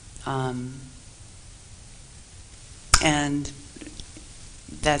 And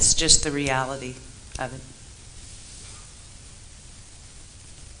that's just the reality of it.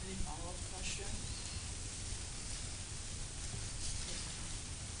 Any follow-up questions?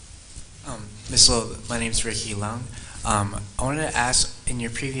 Ms. Lowe, my name is Ricky Long. I wanted to ask, in your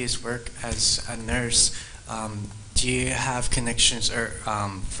previous work as a nurse, do you have connections or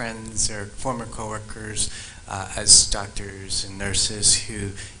friends or former coworkers as doctors and nurses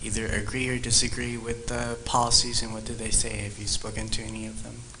who either agree or disagree with the policies, and what do they say? Have you spoken to any of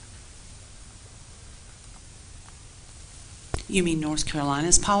them? You mean North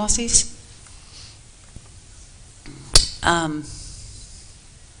Carolina's policies?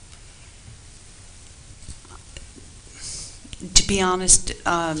 To be honest,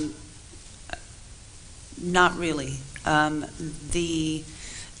 not really. The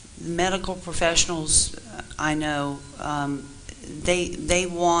medical professionals I know, they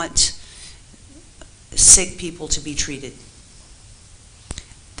want sick people to be treated.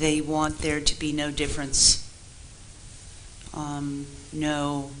 They want there to be no difference,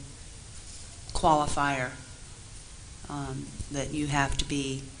 no qualifier, that you have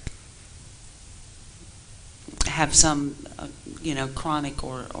to have some chronic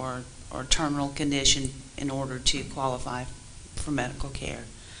or terminal condition in order to qualify for medical care.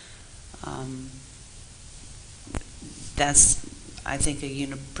 That's, I think, a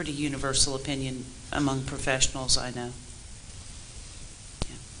pretty universal opinion among professionals I know.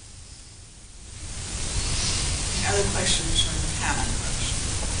 Yeah. Other questions from the panel?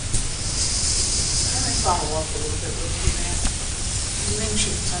 Let me follow up a little bit with you, ma'am. You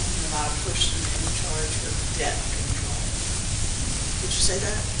mentioned something about a person in charge of debt control. Did you say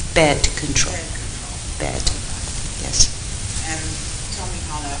that? Bed control. Bed control. Bed, yes. And tell me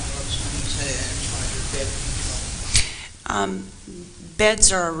how that works when you say in charge of bed control.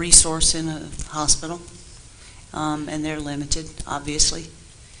 Beds are a resource in a hospital, and they're limited, obviously.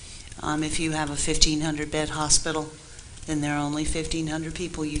 If you have a 1,500-bed hospital, then there are only 1,500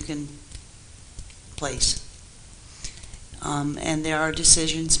 people you can place. And there are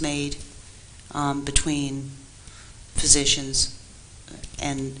decisions made between physicians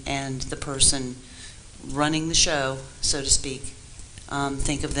and the person running the show, so to speak.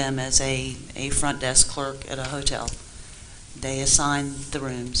 Think of them as a front desk clerk at a hotel. They assign the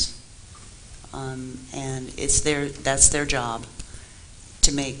rooms, and that's their job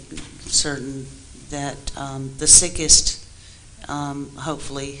to make certain that the sickest,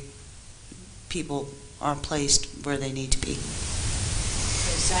 hopefully, people are placed where they need to be.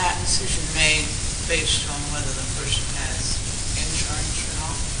 Is that decision made based on whether the person has insurance or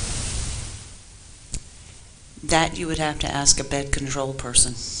not? That you would have to ask a bed control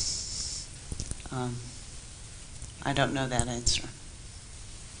person. I don't know that answer.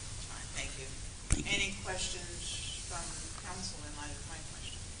 Thank you. Any questions from council in light of my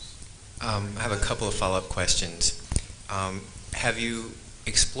questions? I have a couple of follow-up questions. Have you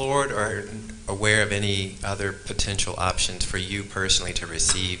explored or are aware of any other potential options for you personally to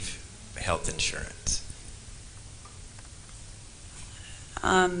receive health insurance?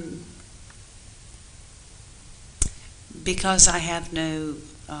 Because I have no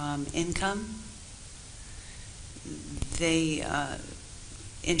income,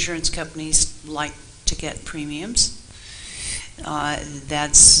 insurance companies like to get premiums.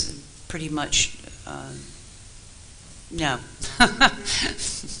 That's pretty much no.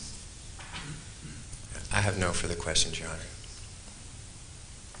 I have no further questions, Your Honor.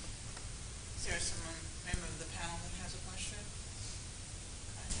 Is there someone, member of the panel, that has a question?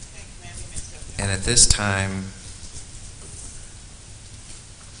 Thank you, ma'am. You may step down. And at this time,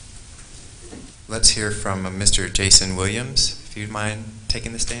 let's hear from Mr. Jason Williams, if you'd mind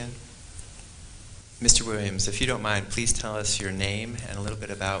taking the stand. Mr. Williams, if you don't mind, please tell us your name and a little bit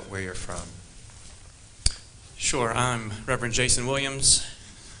about where you're from. Sure, I'm Reverend Jason Williams.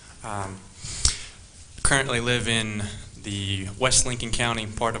 Currently live in the West Lincoln County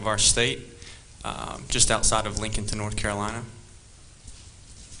part of our state, just outside of Lincolnton, North Carolina.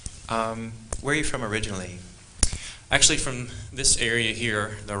 Where are you from originally? Actually from this area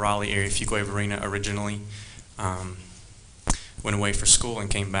here, the Raleigh area, Fuquay Arena originally. Went away for school and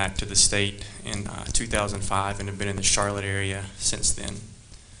came back to the state in 2005 and have been in the Charlotte area since then.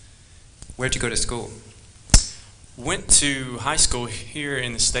 Where'd you go to school? Went to high school here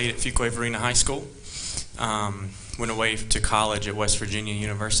in the state at Fuquay Arena High School. Went away to college at West Virginia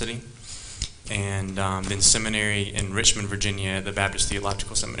University, and then seminary in Richmond, Virginia, at the Baptist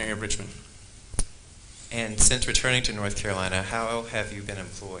Theological Seminary of Richmond. And since returning to North Carolina, how have you been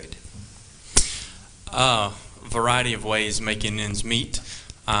employed? Variety of ways making ends meet.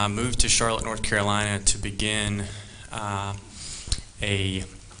 Moved to Charlotte, North Carolina to begin a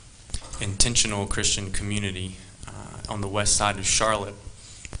intentional Christian community on the west side of Charlotte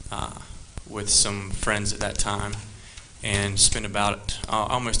with some friends at that time, and spent about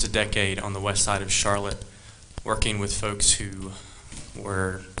almost a decade on the west side of Charlotte working with folks who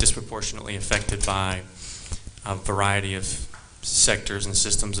were disproportionately affected by a variety of sectors and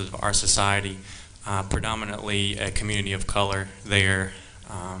systems of our society, predominantly a community of color there,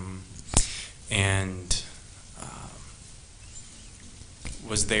 and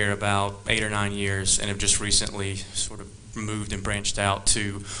was there about 8 or 9 years, and have just recently sort of moved and branched out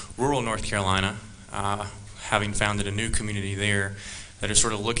to rural North Carolina, having founded a new community there that are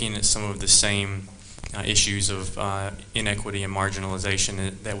sort of looking at some of the same issues of inequity and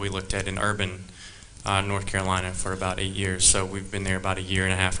marginalization that we looked at in urban North Carolina for about 8 years. So we've been there about 1.5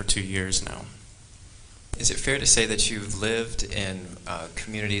 years or 2 years now. Is it fair to say that you've lived in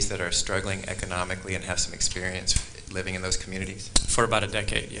communities that are struggling economically and have some experience living in those communities? For about a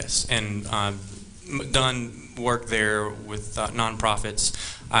decade, yes. And done work there with nonprofits.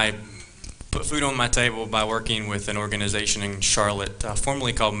 I put food on my table by working with an organization in Charlotte,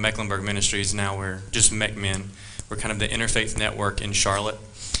 formerly called Mecklenburg Ministries. Now we're just MECMen. We're kind of the interfaith network in Charlotte.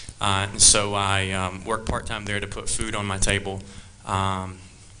 And so I work part-time there to put food on my table.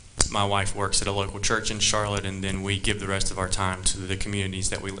 My wife works at a local church in Charlotte, and then we give the rest of our time to the communities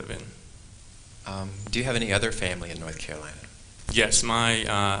that we live in. Do you have any other family in North Carolina? Yes,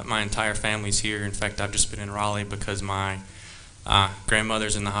 my entire family's here. In fact, I've just been in Raleigh because my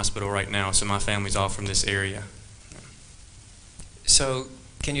grandmother's in the hospital right now, so my family's all from this area. So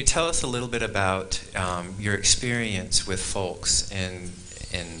can you tell us a little bit about your experience with folks in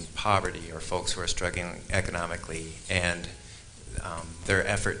poverty or folks who are struggling economically and their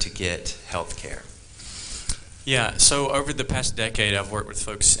effort to get health care? Yeah, so over the past decade, I've worked with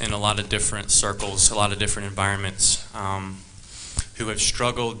folks in a lot of different circles, a lot of different environments, who have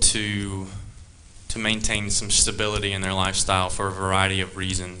struggled to maintain some stability in their lifestyle for a variety of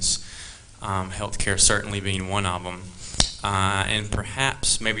reasons, healthcare certainly being one of them. And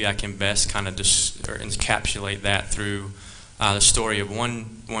perhaps maybe I can best kind of encapsulate that through the story of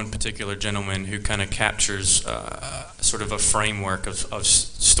one particular gentleman who kind of captures sort of a framework of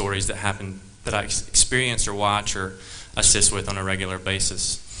stories that happen that I experience or watch or assist with on a regular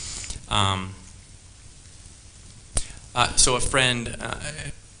basis. So a friend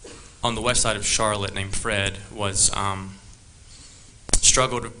on the west side of Charlotte named Fred was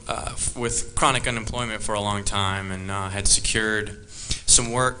struggled with chronic unemployment for a long time, and had secured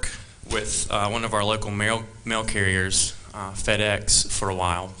some work with one of our local mail carriers, FedEx, for a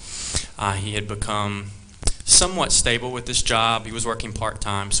while. He had become somewhat stable with this job. He was working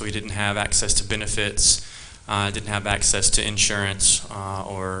part-time, so he didn't have access to benefits, didn't have access to insurance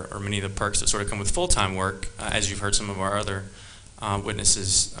or many of the perks that sort of come with full-time work, as you've heard some of our other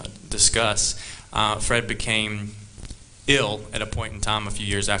witnesses discuss. Fred became ill at a point in time a few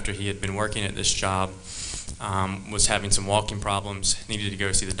years after he had been working at this job, was having some walking problems, needed to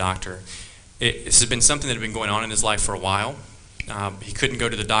go see the doctor. This has been something that had been going on in his life for a while. He couldn't go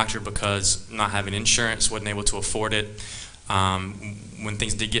to the doctor because not having insurance, wasn't able to afford it. When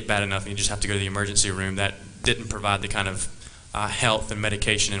things did get bad enough and you just have to go to the emergency room, that didn't provide the kind of health and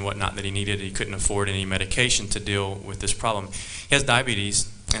medication and whatnot that he needed. He couldn't afford any medication to deal with this problem. He has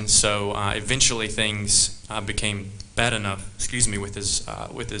diabetes, and so eventually things became bad enough, with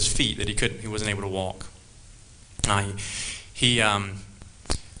his feet that he wasn't able to walk. He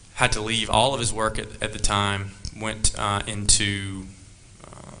had to leave all of his work at the time, went to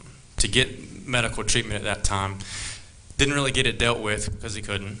get medical treatment at that time. Didn't really get it dealt with because he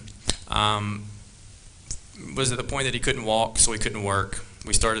couldn't. Was at the point that he couldn't walk, so he couldn't work.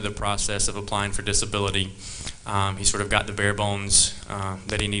 We started the process of applying for disability. He sort of got the bare bones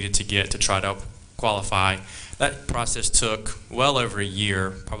that he needed to get to try to qualify. That process took well over a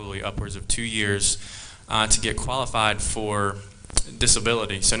year, probably upwards of 2 years, to get qualified for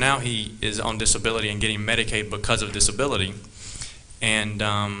disability. So now he is on disability and getting Medicaid because of disability, and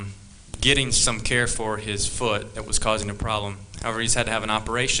getting some care for his foot that was causing a problem. However, he's had to have an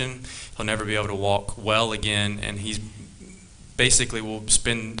operation. He'll never be able to walk well again, and he's basically will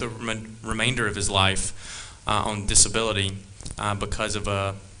spend the remainder of his life on disability because of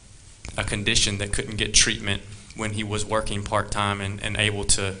a condition that couldn't get treatment when he was working part-time and able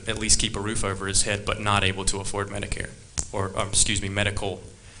to at least keep a roof over his head, but not able to afford Medicare, or medical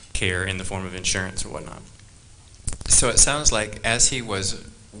care in the form of insurance or whatnot. So it sounds like as he was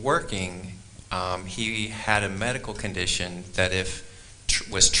working, he had a medical condition that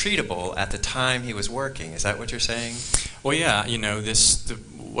was treatable at the time he was working. Is that what you're saying? Well, yeah.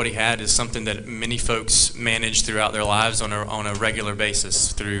 What he had is something that many folks manage throughout their lives on a regular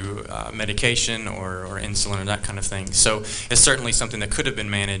basis through medication or insulin or that kind of thing. So it's certainly something that could have been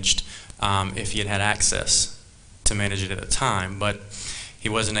managed if he had had access to manage it at the time, but he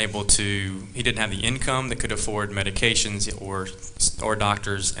wasn't able to. He didn't have the income that could afford medications or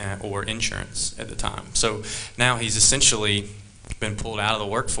doctors or insurance at the time. So now he's essentially been pulled out of the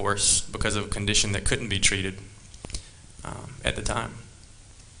workforce because of a condition that couldn't be treated at the time.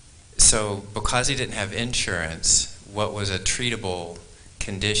 So because he didn't have insurance, what was a treatable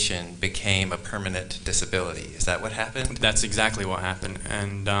condition became a permanent disability. Is that what happened? That's exactly what happened.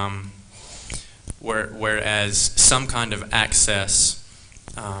 And whereas some kind of access,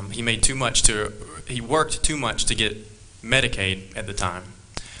 he worked too much to get Medicaid at the time,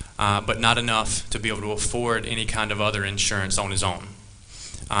 but not enough to be able to afford any kind of other insurance on his own.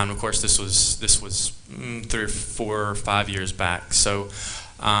 Of course, this was 3 or 4 or 5 years back. So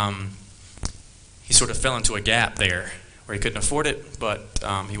he sort of fell into a gap there where he couldn't afford it, but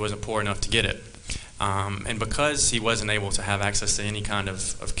he wasn't poor enough to get it. And because he wasn't able to have access to any kind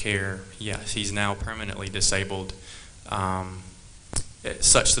of care, yes, he's now permanently disabled,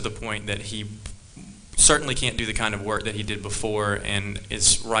 such to the point that he certainly can't do the kind of work that he did before, and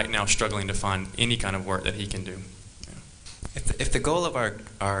is right now struggling to find any kind of work that he can do. If the goal of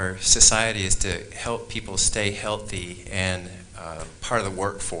our society is to help people stay healthy and part of the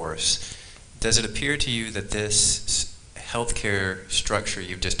workforce, does it appear to you that this healthcare structure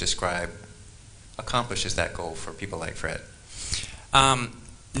you've just described accomplishes that goal for people like Fred?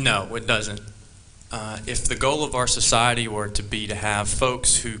 No, it doesn't. If the goal of our society were to be to have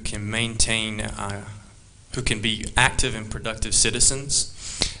folks who can maintain, who can be active and productive citizens,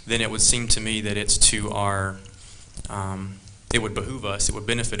 then it would seem to me that it's to our, it would behoove us, it would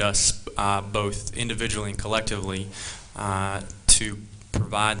benefit us both individually and collectively to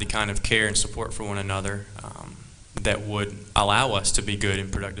provide the kind of care and support for one another that would allow us to be good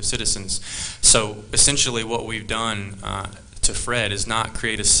and productive citizens. So essentially what we've done to Fred is not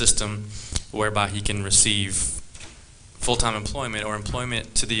create a system whereby he can receive full-time employment or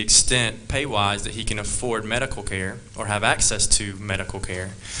employment to the extent pay-wise that he can afford medical care or have access to medical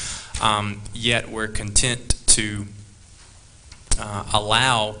care. Yet we're content to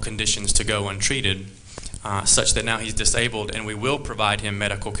allow conditions to go untreated such that now he's disabled, and we will provide him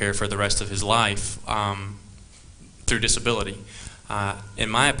medical care for the rest of his life through disability. In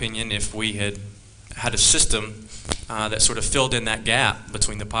my opinion, if we had had a system that sort of filled in that gap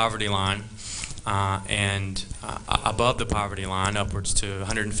between the poverty line and above the poverty line, upwards to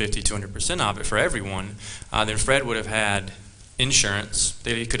 150, 200% of it for everyone, then Fred would have had insurance,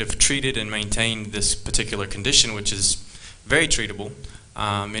 that he could have treated and maintained this particular condition, which is very treatable.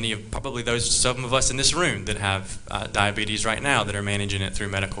 Many of probably some of us in this room that have diabetes right now that are managing it through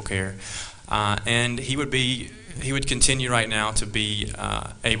medical care. And he would continue right now to be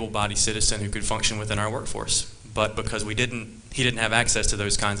able-bodied citizen who could function within our workforce. But because he didn't have access to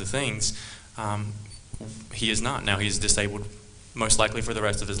those kinds of things, he is not. Now he's disabled most likely for the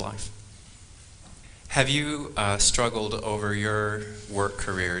rest of his life. Have you struggled over your work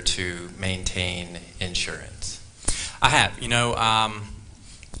career to maintain insurance? I have.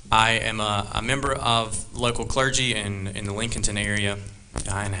 I am a member of local clergy in the Lincolnton area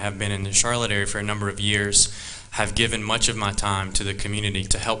and have been in the Charlotte area for a number of years. Have given much of my time to the community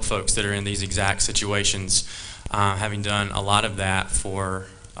to help folks that are in these exact situations, having done a lot of that for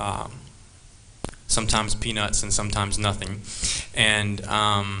sometimes peanuts and sometimes nothing. And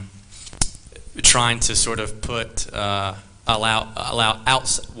trying to sort of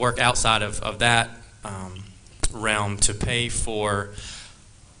work outside of that realm to pay for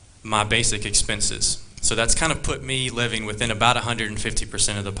my basic expenses. So that's kind of put me living within about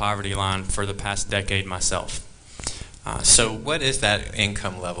 150% of the poverty line for the past decade myself. So what is that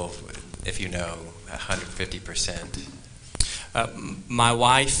income level, if you know, 150%? My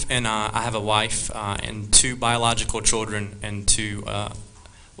wife and I have a wife and two biological children and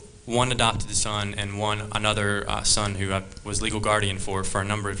one adopted son and another son who I was legal guardian for a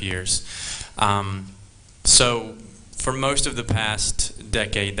number of years. So for most of the past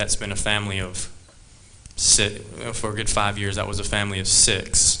decade, that's been a family of 6. For a good 5 years, that was a family of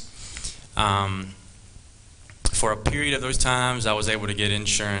 6. For a period of those times, I was able to get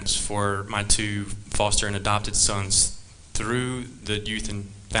insurance for my 2 foster and adopted sons through the Youth and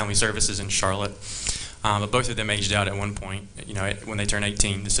Family Services in Charlotte. But both of them aged out at one point. When they turn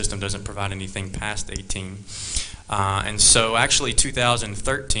 18, the system doesn't provide anything past 18. And so actually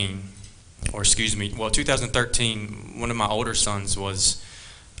 2013, one of my older sons was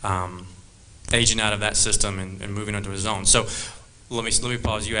aging out of that system and moving onto his own. So let me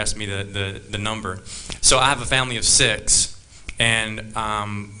pause. You asked me the number. So I have a family of 6, and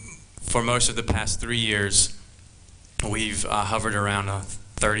for most of the past 3 years, we've hovered around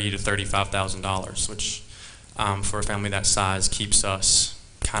 $30,000 to $35,000, which for a family that size keeps us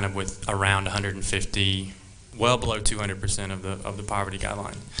kind of with around 150, well below 200% of the poverty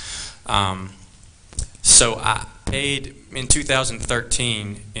guideline. So I paid in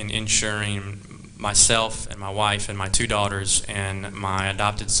 2013 in insuring myself and my wife and my 2 daughters, and my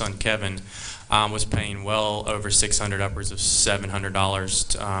adopted son Kevin was paying well over $600, upwards of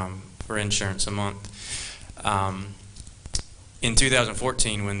 $700 for insurance a month. In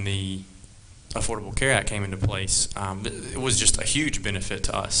 2014, when the Affordable Care Act came into place, it was just a huge benefit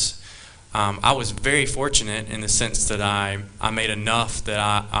to us. I was very fortunate in the sense that I made enough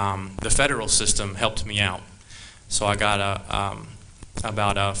that the federal system helped me out. So I got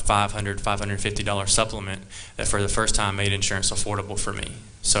about a $500, $550 supplement that for the first time made insurance affordable for me.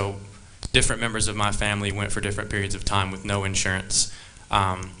 So different members of my family went for different periods of time with no insurance.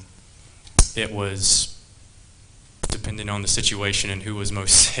 It was depending on the situation and who was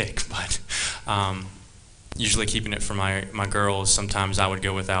most sick, but usually keeping it for my girls. Sometimes I would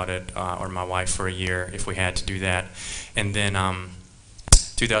go without it, or my wife for a year if we had to do that. And then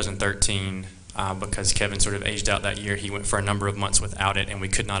 2013, because Kevin sort of aged out that year, he went for a number of months without it, and we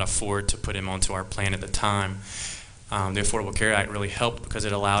could not afford to put him onto our plan at the time. The Affordable Care Act really helped because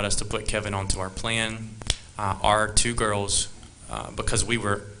it allowed us to put Kevin onto our plan. Our 2 girls, because we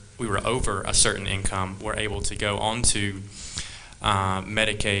were over a certain income, were able to go onto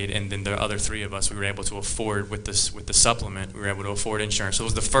Medicaid, and then the other 3 of us we were able to afford with the supplement. We were able to afford insurance. So it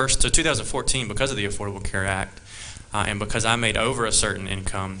was the first. So 2014, because of the Affordable Care Act, and because I made over a certain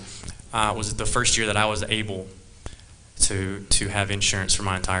income, was the first year that I was able to have insurance for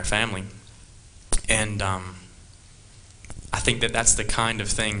my entire family. And I think that that's the kind of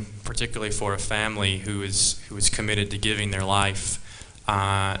thing, particularly for a family who is committed to giving their life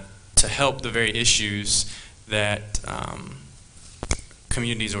to help the very issues that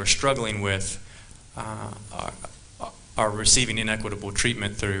communities are struggling with, are receiving inequitable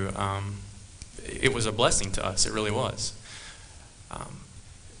treatment through. It was a blessing to us. It really was.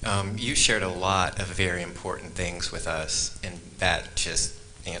 You shared a lot of very important things with us, and that just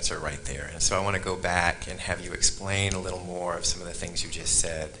answer right there. And so I want to go back and have you explain a little more of some of the things you just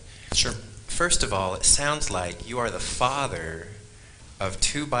said. Sure. First of all, it sounds like you are the father of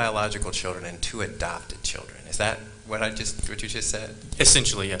 2 biological children and 2 adopted children. Is that what you just said?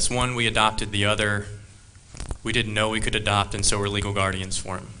 Essentially, yes. One we adopted, the other we didn't know we could adopt, and so we're legal guardians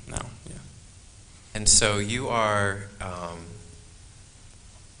for him now. Yeah. And so you are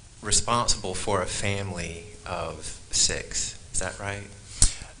responsible for a family of 6. Is that right?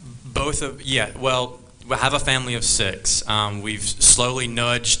 Well, we have a family of 6. We've slowly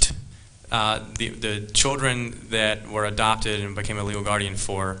nudged the children that were adopted and became a legal guardian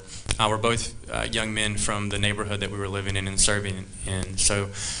for. Were both young men from the neighborhood that we were living in and serving in. So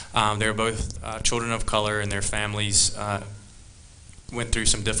they were both children of color, and their families went through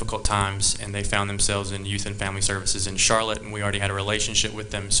some difficult times, and they found themselves in youth and family services in Charlotte, and we already had a relationship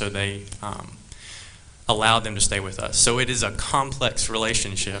with them, so they allowed them to stay with us. So it is a complex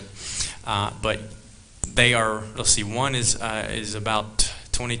relationship, but they are, let's see, one is about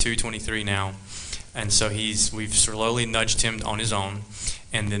 22, 23 now, and so we've slowly nudged him on his own,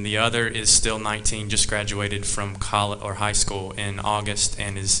 and then the other is still 19, just graduated from college or high school in August,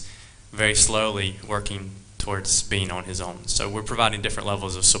 and is very slowly working towards being on his own. So we're providing different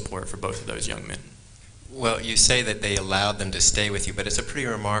levels of support for both of those young men. Well, you say that they allowed them to stay with you, but it's a pretty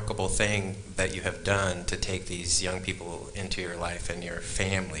remarkable thing that you have done to take these young people into your life and your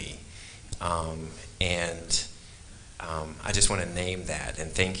family. I just want to name that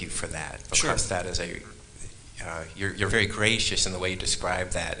and thank you for that, because Sure. that is you're very gracious in the way you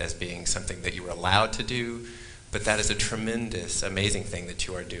describe that as being something that you were allowed to do, but that is a tremendous, amazing thing that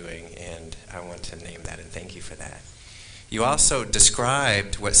you are doing, and I want to name that and thank you for that. You also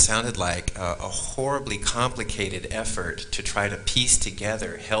described what sounded like a horribly complicated effort to try to piece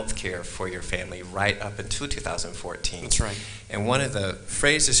together health care for your family right up until 2014. That's right. And one of the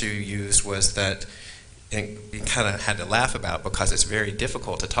phrases you used was that, and you kind of had to laugh about because it's very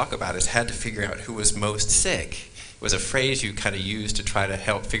difficult to talk about, is had to figure out who was most sick. It was a phrase you kind of used to try to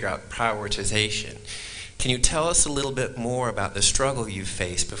help figure out prioritization. Can you tell us a little bit more about the struggle you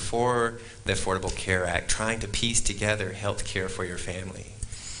faced before the Affordable Care Act, trying to piece together health care for your family?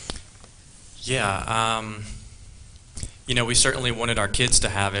 Yeah, we certainly wanted our kids to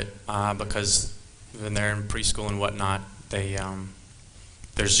have it because when they're in preschool and whatnot,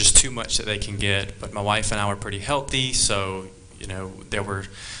 there's just too much that they can get. But my wife and I were pretty healthy, so there were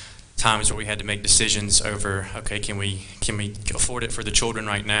times where we had to make decisions over, okay, can we afford it for the children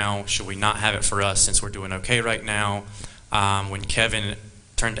right now? Should we not have it for us since we're doing okay right now? When Kevin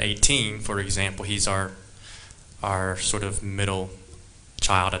turned 18, for example, he's our sort of middle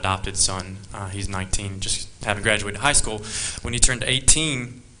child, adopted son. He's 19, just having graduated high school. When he turned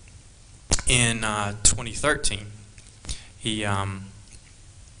 18 in 2013, he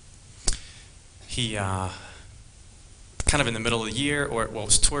kind of in the middle of the year, or well, it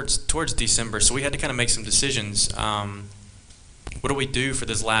was towards December, so we had to kind of make some decisions. What do we do for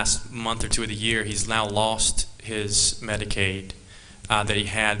this last month or two of the year? He's now lost his Medicaid that he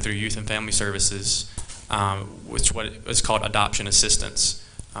had through Youth and Family Services, which is called adoption assistance.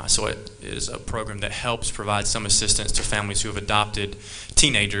 So it is a program that helps provide some assistance to families who have adopted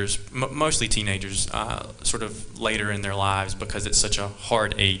teenagers, mostly teenagers, sort of later in their lives, because it's such a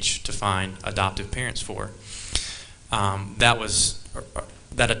hard age to find adoptive parents for.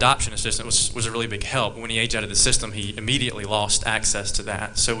 That adoption assistance was a really big help. When he aged out of the system, he immediately lost access to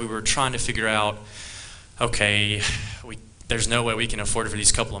that. So we were trying to figure out, okay, there's no way we can afford it for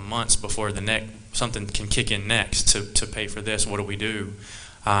these couple of months before something can kick in next to pay for this. What do we do?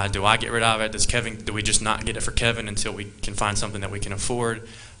 Do I get rid of it? Do we just not get it for Kevin until we can find something that we can afford?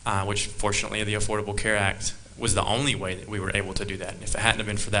 Which fortunately the Affordable Care Act was the only way that we were able to do that. And if it hadn't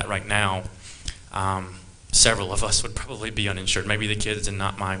been for that right now, several of us would probably be uninsured. Maybe the kids and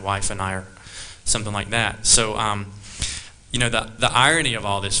not my wife and I, or something like that. So, the irony of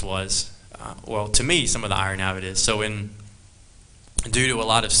all this was, well, to me, some of the irony of it is, so due to a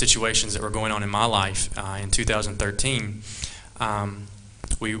lot of situations that were going on in my life in 2013,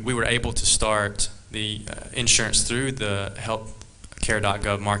 we were able to start the insurance through the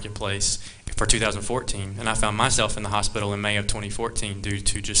healthcare.gov marketplace for 2014, and I found myself in the hospital in May of 2014 due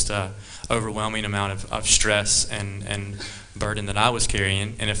to just an overwhelming amount of stress and burden that I was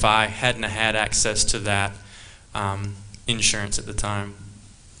carrying. And if I hadn't had access to that insurance at the time,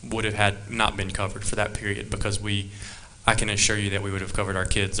 would have had not been covered for that period, because I can assure you that we would have covered our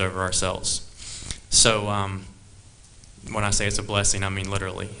kids over ourselves. So when I say it's a blessing, I mean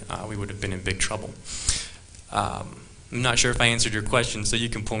literally. We would have been in big trouble. I'm not sure if I answered your question, so you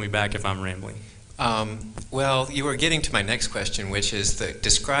can pull me back if I'm rambling. Well, you were getting to my next question, which is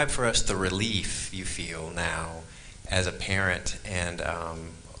describe for us the relief you feel now as a parent and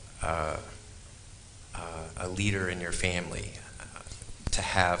a leader in your family to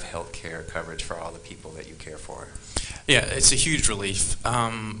have health care coverage for all the people that you care for. Yeah, it's a huge relief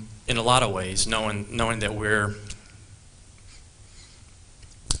in a lot of ways, knowing that we're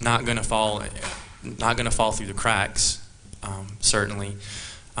not going to fall through the cracks, certainly.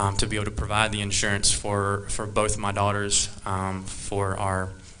 to be able to provide the insurance for both my daughters, for our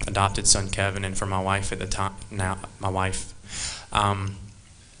adopted son Kevin, and for my wife at the time, now my wife.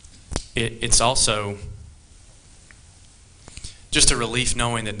 It's also just a relief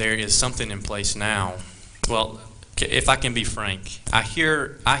knowing that there is something in place now. Well, if I can be frank, I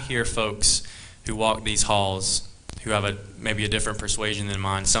hear folks who walk these halls who have maybe a different persuasion than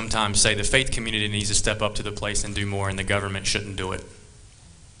mine sometimes say the faith community needs to step up to the plate and do more, and the government shouldn't do it.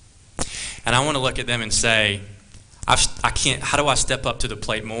 And I want to look at them and say, I can't. How do I step up to the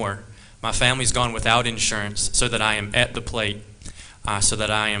plate more? My family's gone without insurance, so that I am at the plate, so that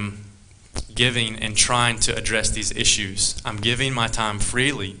I am giving and trying to address these issues. I'm giving my time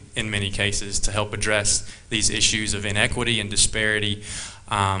freely in many cases to help address these issues of inequity and disparity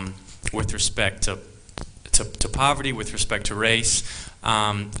with respect to poverty, with respect to race.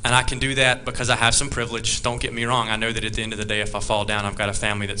 And I can do that because I have some privilege. Don't get me wrong. I know that at the end of the day, if I fall down, I've got a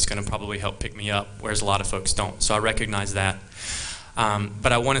family that's going to probably help pick me up, whereas a lot of folks don't. So I recognize that.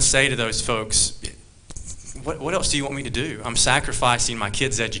 But I want to say to those folks, what else do you want me to do? I'm sacrificing my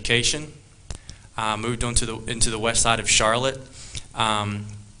kids' education. Moved into the west side of Charlotte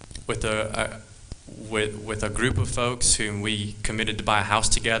with a group of folks whom we committed to buy a house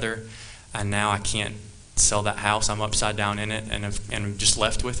together, and now I can't sell that house. I'm upside down in it, and I'm just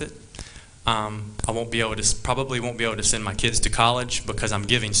left with it. I probably won't be able to send my kids to college because I'm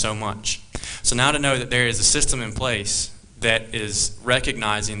giving so much. So now to know that there is a system in place that is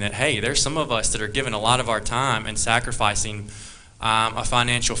recognizing that, hey, there's some of us that are giving a lot of our time and sacrificing a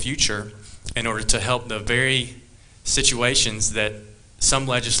financial future in order to help the very situations that some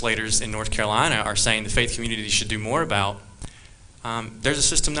legislators in North Carolina are saying the faith community should do more about. There's a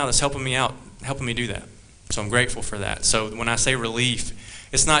system now that's helping me out, helping me do that. So I'm grateful for that. So when I say relief,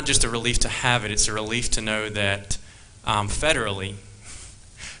 it's not just a relief to have it, it's a relief to know that federally,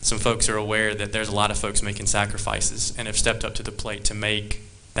 some folks are aware that there's a lot of folks making sacrifices and have stepped up to the plate to make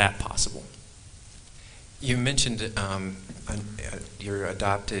that possible. You mentioned your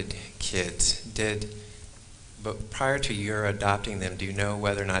adopted kids. But prior to your adopting them, do you know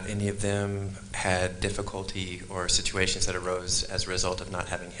whether or not any of them had difficulty or situations that arose as a result of not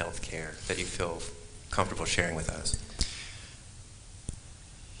having health care that you feel comfortable sharing with us?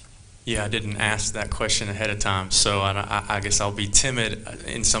 Yeah, I didn't ask that question ahead of time, so I guess I'll be timid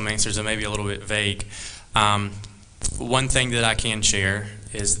in some answers and maybe a little bit vague. One thing that I can share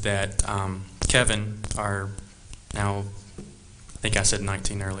is that Kevin, now, I think I said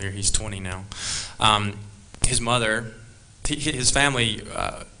 19 earlier, he's 20 now. His mother, his family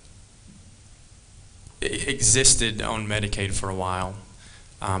existed on Medicaid for a while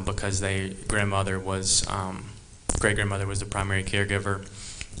because great-grandmother was the primary caregiver,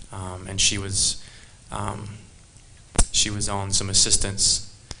 and she was on some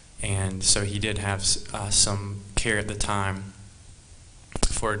assistance, and so he did have some care at the time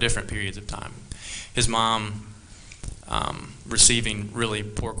for different periods of time. His mom receiving really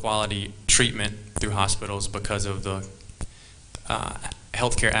poor quality treatment through hospitals because of the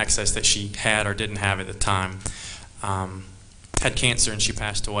healthcare access that she had or didn't have at the time. Had cancer, and she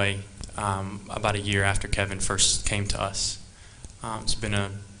passed away about a year after Kevin first came to us. It's been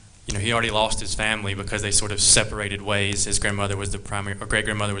he already lost his family because they sort of separated ways. His grandmother was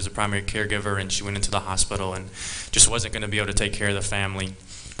great-grandmother was the primary caregiver, and she went into the hospital and just wasn't going to be able to take care of the family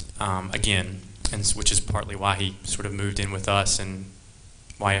again, and which is partly why he sort of moved in with us, and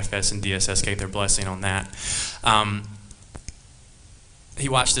YFS and DSS gave their blessing on that. He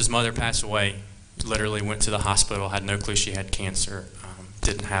watched his mother pass away, literally went to the hospital, had no clue she had cancer,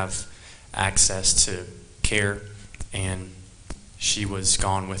 didn't have access to care, and she was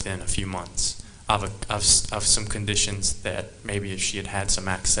gone within a few months of some conditions that maybe if she had had some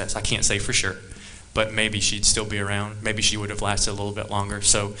access, I can't say for sure, but maybe she'd still be around. Maybe she would have lasted a little bit longer.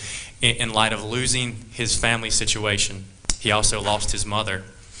 So in light of losing his family situation, he also lost his mother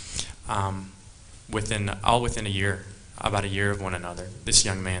within a year, about a year of one another, this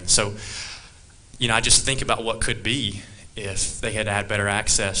young man. So, I just think about what could be if they had had better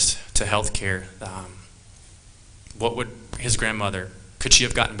access to health care. What would his grandmother, could she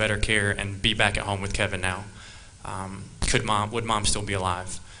have gotten better care and be back at home with Kevin now? Would mom still be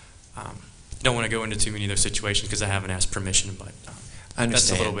alive? Don't want to go into too many of those situations because I haven't asked permission, but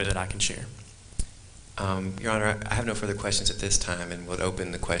that's a little bit that I can share. Your Honor, I have no further questions at this time, and we'll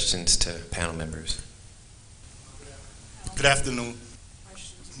open the questions to panel members. Good afternoon.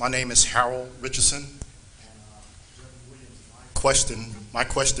 My name is Harold Richardson. My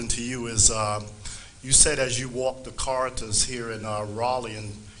question to you is, you said as you walk the corridors here in Raleigh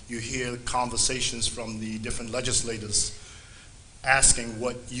and you hear conversations from the different legislators, asking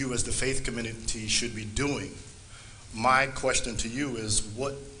what you as the faith community should be doing. My question to you is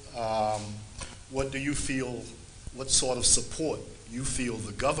what do you feel, what sort of support you feel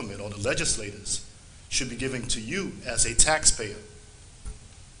the government or the legislators should be giving to you as a taxpayer?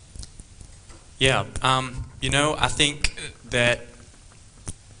 Yeah, I think that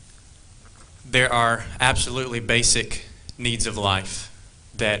there are absolutely basic needs of life,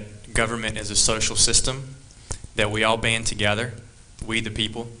 that government is a social system, that we all band together, we the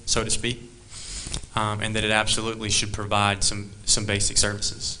people, so to speak, and that it absolutely should provide some basic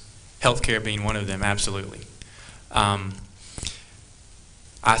services. Healthcare being one of them, absolutely. I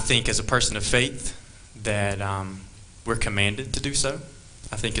think as a person of faith that we're commanded to do so.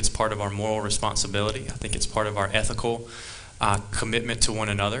 I think it's part of our moral responsibility. I think it's part of our ethical commitment to one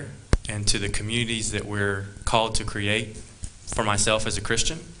another and to the communities that we're called to create, for myself as a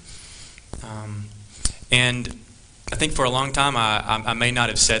Christian. And I think for a long time I may not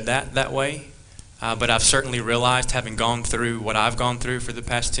have said that way, but I've certainly realized, having gone through what I've gone through for the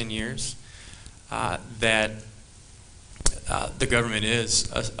past 10 years, that the government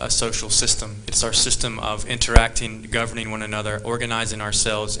is a social system. It's our system of interacting, governing one another, organizing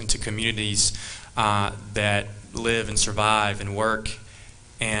ourselves into communities that live and survive and work.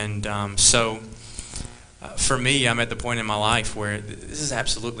 And so for me, I'm at the point in my life where this is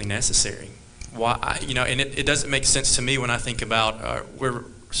absolutely necessary. Why, and it doesn't make sense to me when I think about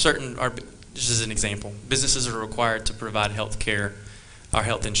just as an example, businesses are required to provide health care or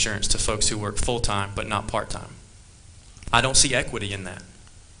health insurance to folks who work full-time but not part-time. I don't see equity in that.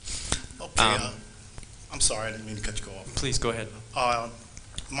 Okay, I'm sorry, I didn't mean to cut you off. Please go ahead.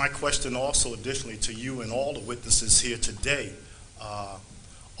 My question also additionally to you and all the witnesses here today,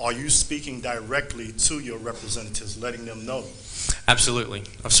 are you speaking directly to your representatives, letting them know? Absolutely.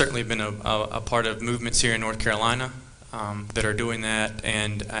 I've certainly been a part of movements here in North Carolina that are doing that,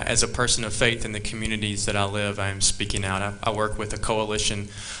 and as a person of faith in the communities that I live, I am speaking out. I work with a coalition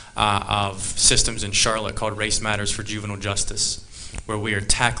of systems in Charlotte called Race Matters for Juvenile Justice, where we are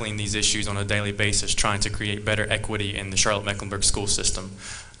tackling these issues on a daily basis, trying to create better equity in the Charlotte-Mecklenburg school system,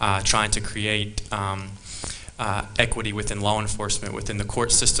 trying to create equity within law enforcement, within the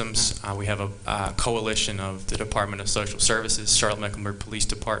court systems. We have a coalition of the Department of Social Services, Charlotte-Mecklenburg Police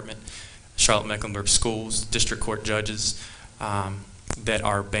Department, Charlotte-Mecklenburg Schools, district court judges, that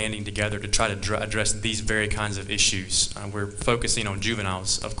are banding together to try to address these very kinds of issues. We're focusing on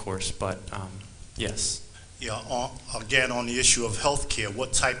juveniles, of course, but yes. Yeah, again, on the issue of health care,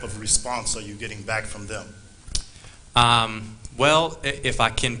 what type of response are you getting back from them? Well, if I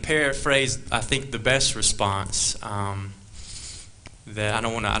can paraphrase, I think the best response, that I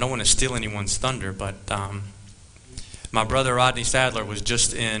don't want to steal anyone's thunder, but my brother Rodney Sadler was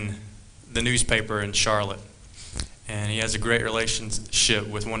just in the newspaper in Charlotte, and he has a great relationship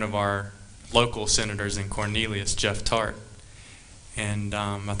with one of our local senators in Cornelius, Jeff Tart. And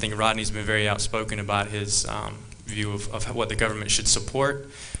I think Rodney's been very outspoken about his view of what the government should support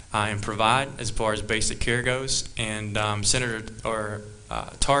and provide as far as basic care goes. And Senator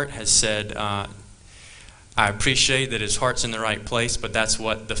Tart has said, I appreciate that his heart's in the right place, but that's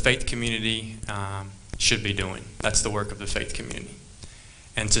what the faith community should be doing. That's the work of the faith community.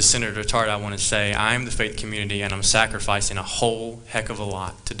 And to Senator Tart, I want to say, I am the faith community, and I'm sacrificing a whole heck of a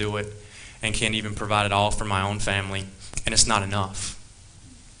lot to do it, and can't even provide it all for my own family, and it's not enough.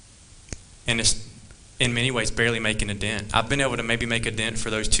 And it's, in many ways, barely making a dent. I've been able to maybe make a dent for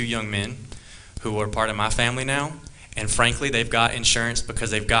those 2 young men who are part of my family now, and frankly, they've got insurance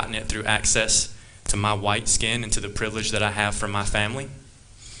because they've gotten it through access to my white skin and to the privilege that I have from my family.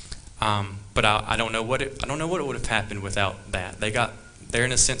 But I don't know what it would have happened without that. They're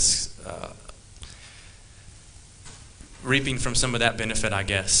in a sense reaping from some of that benefit, I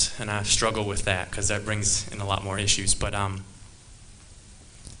guess, and I struggle with that because that brings in a lot more issues. But I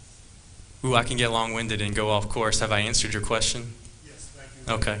can get long-winded and go off course. Have I answered your question? Yes, thank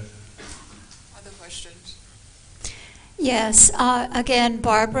you. Okay. Other questions? Yes. Again,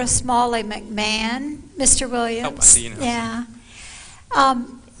 Barbara Smalley McMahon, Mr. Williams. Oh, I see you now. Yeah.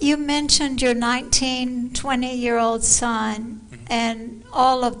 You mentioned your 19, 20-year-old son and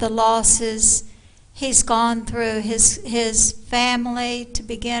all of the losses he's gone through, his family to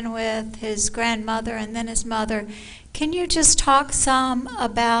begin with, his grandmother, and then his mother. Can you just talk some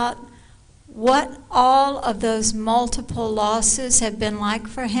about what all of those multiple losses have been like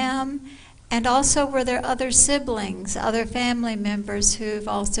for him? And also, were there other siblings, other family members who've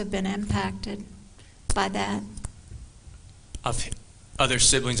also been impacted by that? Of other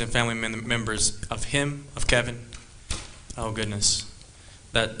siblings and family members of him, of Kevin? Oh, goodness.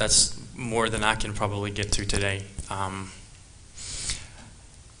 That's more than I can probably get to today.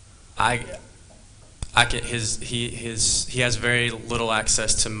 he has very little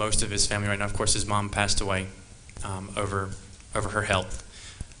access to most of his family right now. Of course, his mom passed away over her health.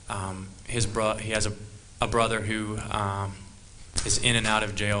 He has a brother who is in and out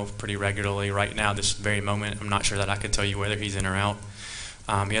of jail pretty regularly right now, this very moment. I'm not sure that I could tell you whether he's in or out.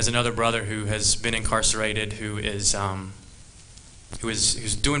 He has another brother who has been incarcerated, who's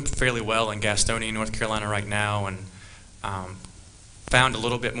doing fairly well in Gastonia, North Carolina right now, and found a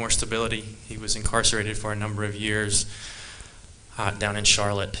little bit more stability. He was incarcerated for a number of years down in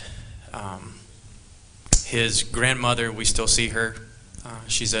Charlotte. His grandmother, we still see her.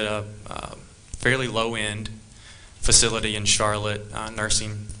 She's at a fairly low-end facility in Charlotte,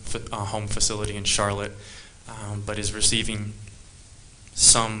 nursing home facility in Charlotte, but is receiving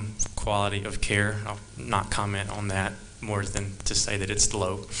some quality of care. I'll not comment on that more than to say that it's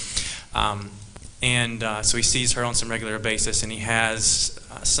low. So he sees her on some regular basis, and he has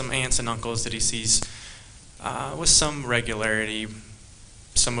some aunts and uncles that he sees with some regularity.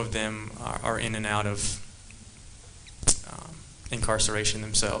 Some of them are in and out of incarceration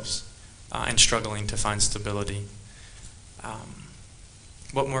themselves and struggling to find stability.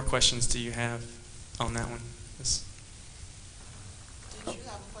 What more questions do you have on that one? Yes. Did you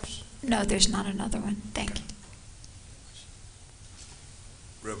have a question? No, there's not another one. Thank you.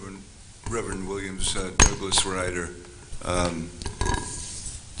 Reverend Williams, Douglas Ryder.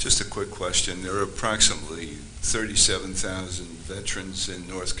 Just a quick question. There are approximately 37,000 veterans in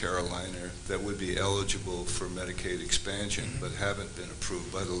North Carolina that would be eligible for Medicaid expansion but haven't been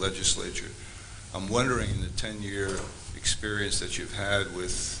approved by the legislature. I'm wondering, in the 10-year experience that you've had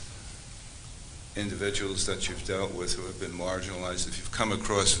with individuals that you've dealt with who have been marginalized, if you've come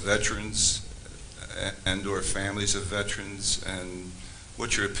across veterans and or families of veterans, and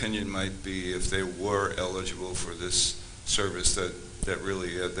what your opinion might be if they were eligible for this service that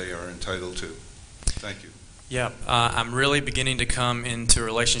really they are entitled to. Thank you. Yeah, I'm really beginning to come into a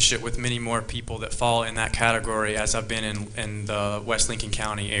relationship with many more people that fall in that category as I've been in the West Lincoln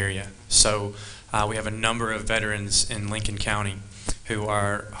County area. So we have a number of veterans in Lincoln County who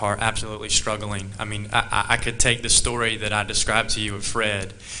are absolutely struggling. I mean, I could take the story that I described to you of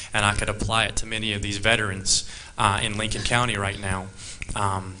Fred, and I could apply it to many of these veterans in Lincoln County right now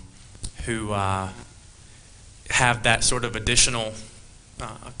who have that sort of additional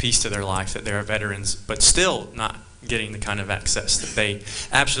piece to their life, that they're veterans, but still not getting the kind of access that they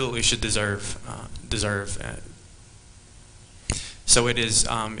absolutely should deserve. So it is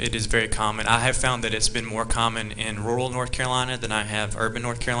very common. I have found that it's been more common in rural North Carolina than I have urban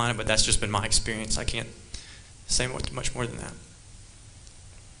North Carolina, but that's just been my experience. I can't say much more than that.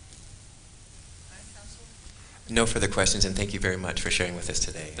 No further questions, and thank you very much for sharing with us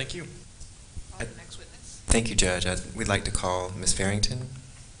today. Thank you. Next witness. Thank you, Judge. We'd like to call Ms. Farrington.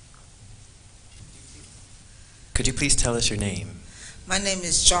 Could you please tell us your name? My name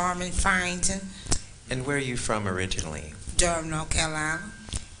is Jarman Farrington. And where are you from originally? Durham, North Carolina.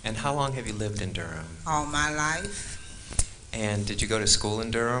 And how long have you lived in Durham? All my life. And did you go to school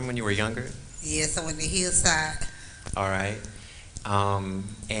in Durham when you were younger? Yes, I went to Hillside. All right.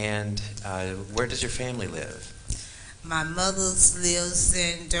 Where does your family live? My mother lives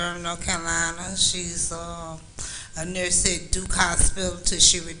in Durham, North Carolina. She's a nurse at Duke Hospital till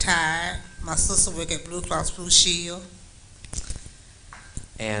she retired. My sister works at Blue Cross Blue Shield.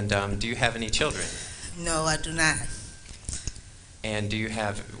 And do you have any children? No, I do not. And do you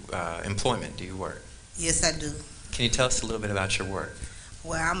have employment? Do you work? Yes, I do. Can you tell us a little bit about your work?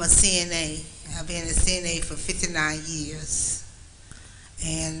 Well, I'm a CNA. I've been a CNA for 59 years.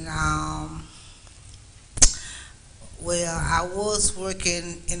 And, I was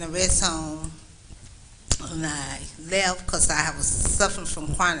working in a rest home, and I left because I was suffering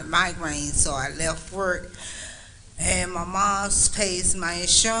from chronic migraine, so I left work. And my mom pays my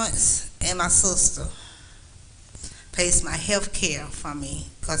insurance, and my sister pays my health care for me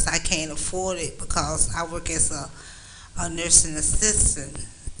because I can't afford it because I work as a nursing assistant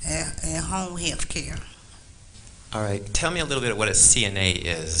at home health care. All right. Tell me a little bit of what a CNA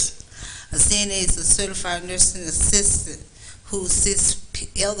is. A CNA is a certified nursing assistant who assists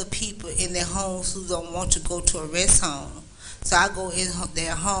other people in their homes who don't want to go to a rest home. So I go in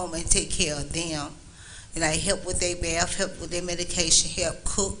their home and take care of them. And I help with their bath, help with their medication, help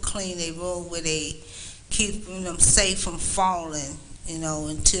cook, clean their room where they keep them safe from falling,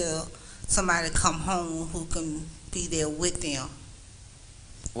 until somebody come home who can be there with them.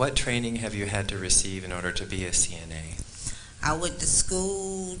 What training have you had to receive in order to be a CNA? I went to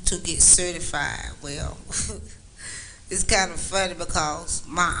school to get certified. Well, it's kind of funny because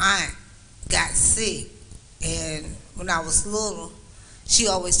my aunt got sick, and when I was little, she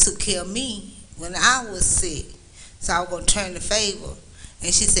always took care of me when I was sick. So I was going to turn the favor.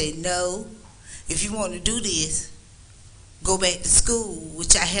 And she said, no, if you want to do this, go back to school,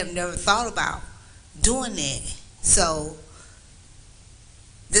 which I have never thought about doing that. So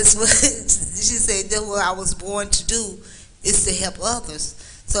this was, she said, that's what I was born to do, is to help others.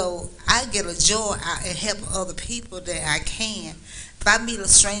 So I get a joy out and help other people that I can. If I meet a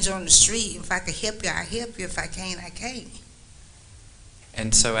stranger on the street, if I can help you, I help you. If I can't, I can't.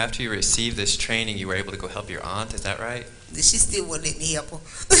 And so after you received this training, you were able to go help your aunt, is that right? She still wouldn't let me help her.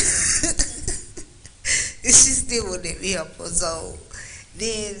 She still wouldn't let me help her. So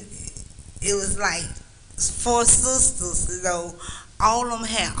then it was like 4 sisters, you know, all of them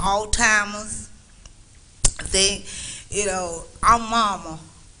had Alzheimer's. They, you know, I'm mama.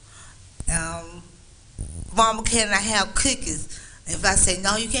 Mama, can I have cookies? If I say,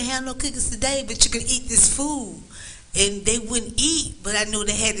 no, you can't have no cookies today, but you can eat this food. And they wouldn't eat, but I knew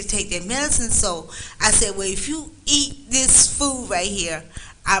they had to take their medicine. So I said, well, if you eat this food right here,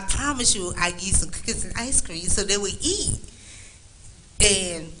 I promise you I'll give you some cookies and ice cream. So they would eat.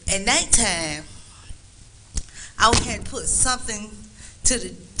 And at nighttime, I had to put something to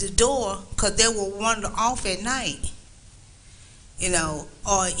the door because they would wander off at night, you know,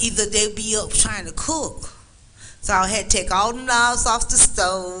 or either they'd be up trying to cook. So I had to take all the knobs off the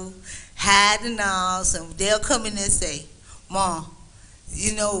stove, hide the knobs, and they'll come in and say, Mom,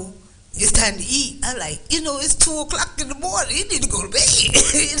 you know, it's time to eat. I'm like, you know, it's 2 o'clock in the morning. You need to go to bed,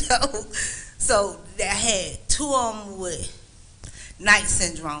 you know. So I had 2 of them with night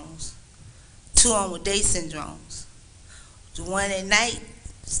syndromes, 2 of them with day syndromes. The one at night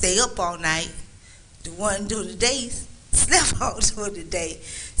stay up all night. The one during the day slept all during the day.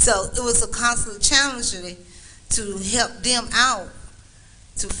 So it was a constant challenge to help them out,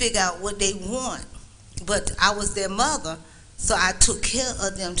 to figure out what they want. But I was their mother, so I took care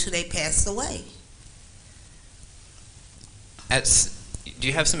of them till they passed away. Do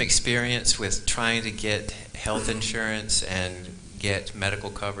you have some experience with trying to get health insurance and get medical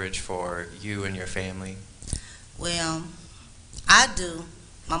coverage for you and your family? Well, I do.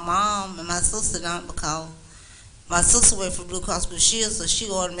 My mom and my sister don't, because my sister went for Blue Cross Blue Shield, so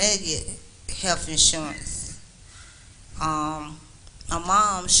she automatically get health insurance. My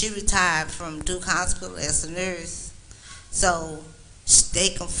mom, she retired from Duke Hospital as a nurse, so they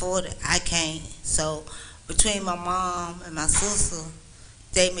can afford it. I can't. So between my mom and my sister,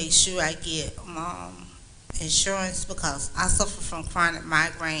 they make sure I get insurance, because I suffer from chronic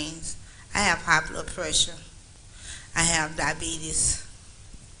migraines. I have high blood pressure. I have diabetes.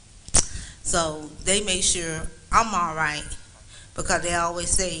 So they make sure I'm all right, because they always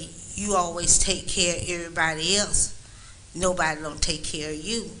say, you always take care of everybody else. Nobody don't take care of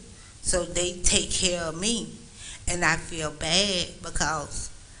you. So they take care of me. And I feel bad, because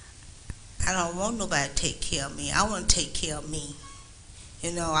I don't want nobody to take care of me. I want to take care of me.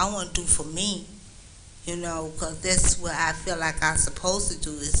 You know, I want to do for me. You know, because that's what I feel like I'm supposed to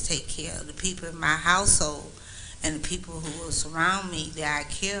do, is take care of the people in my household and the people who are surround me that I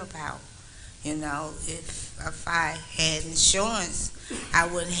care about. You know, if I had insurance, I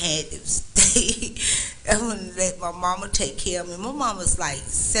wouldn't have to stay. I wouldn't let my mama take care of me. My mama's like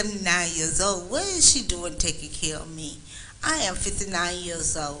 79 years old. What is she doing taking care of me? I am 59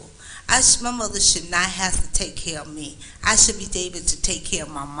 years old. My mother should not have to take care of me. I should be able to take care of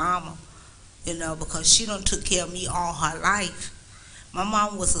my mama, you know, because she done took care of me all her life. My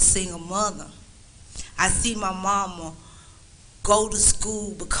mom was a single mother. I see my mama go to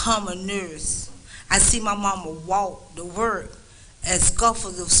school, become a nurse. I see my mama walk to work and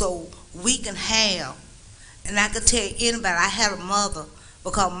scuffle so we can have. And I can tell anybody, I had a mother,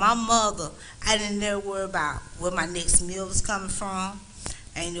 because my mother, I didn't never worry about where my next meal was coming from.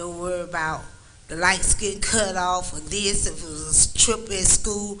 I didn't never worry about the lights getting cut off or this. If it was a trip at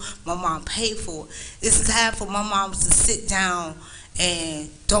school, my mom paid for it. It's time for my mom to sit down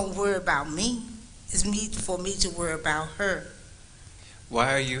and don't worry about me. It's for me to worry about her.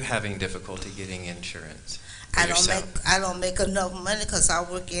 Why are you having difficulty getting insurance for I yourself? don't make enough money, because I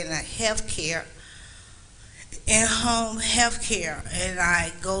work in healthcare, in-home healthcare, and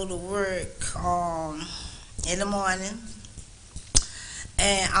I go to work in the morning,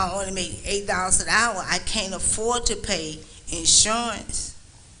 and I only make $8 an hour. I can't afford to pay insurance.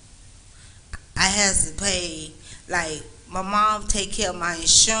 I have to pay, like, my mom take care of my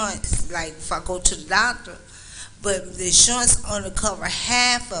insurance, like if I go to the doctor. But the insurance only cover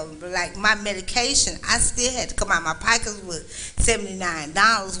half of them. But like my medication, I still had to come out of my pocket with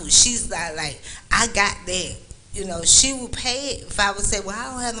 $79, which she's like, I got that. You know, she would pay it. If I would say, well,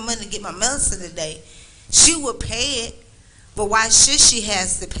 I don't have the money to get my medicine today, she would pay it. But why should she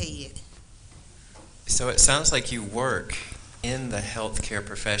has to pay it? So it sounds like you work in the healthcare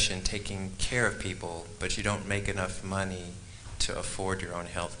profession taking care of people, but you don't make enough money to afford your own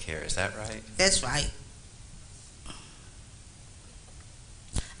health care. Is that right? That's right.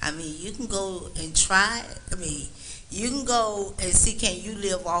 I mean, you can go and try. I mean, you can go and see, can you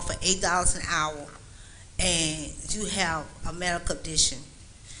live off of $8 an hour and you have a medical condition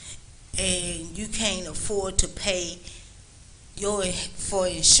and you can't afford to pay for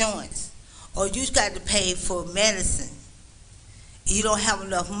insurance, or you got to pay for medicine. You don't have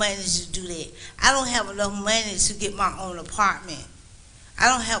enough money to do that. I don't have enough money to get my own apartment. I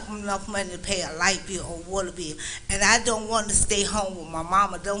don't have enough money to pay a light bill or water bill. And I don't want to stay home with my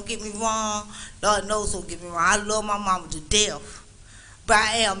mama. Don't get me wrong. Lord knows don't get me wrong. I love my mama to death. But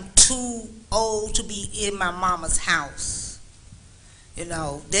I am too old to be in my mama's house. You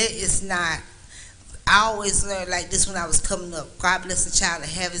know, that is not. I always learned like this when I was coming up. God bless the child to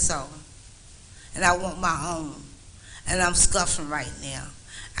have his own. And I want my own. And I'm scuffing right now.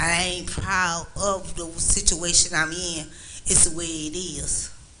 And I ain't proud of the situation I'm in. It's the way it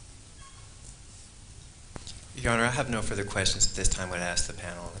is. Your Honor, I have no further questions at this time. I would ask the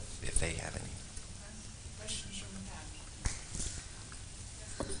panel if they have any. Questions from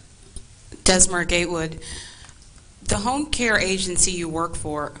the panel? Desmer Gatewood, the home care agency you work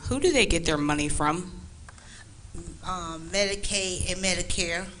for, who do they get their money from? Medicaid and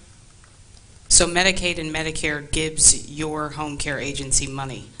Medicare. So Medicaid and Medicare gives your home care agency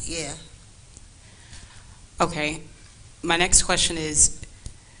money? Yeah. Okay. My next question is,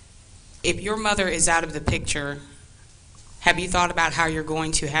 if your mother is out of the picture, have you thought about how you're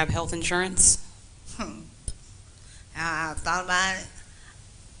going to have health insurance? I thought about it.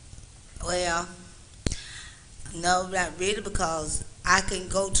 Well, no, not really, because I can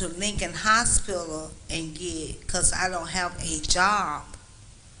go to Lincoln Hospital and get, because I don't have a job.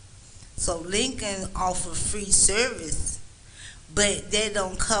 So Lincoln offers free service, but they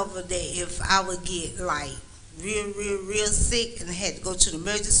don't cover that if I would get like real sick and had to go to the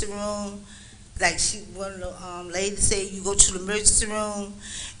emergency room. Like one of the ladies said, you go to the emergency room,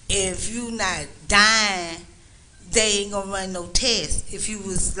 if you not dying, they ain't gonna run no test. If you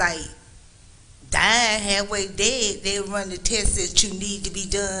was like dying, halfway dead, they'll run the test that you need to be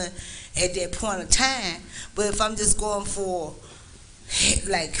done at that point of time. But if I'm just going for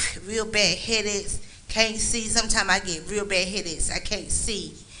like real bad headaches, can't see, sometimes I get real bad headaches, I can't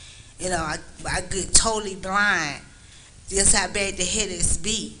see. You know, I get totally blind. That's how bad the headaches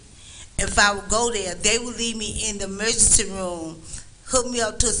be. If I would go there, they would leave me in the emergency room, hook me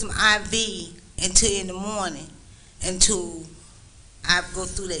up to some IV until in the morning, until I go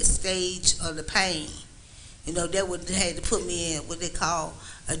through that stage of the pain. You know, they would have to put me in what they call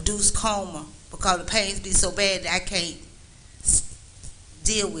a induced coma, because the pains be so bad that I can't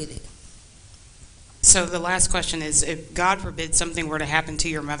deal with it. So the last question is, if God forbid something were to happen to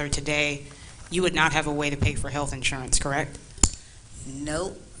your mother today, you would not have a way to pay for health insurance, correct?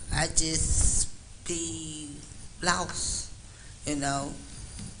 Nope. I just be lost, you know.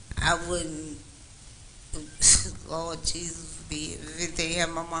 I wouldn't, Lord Jesus, be if they had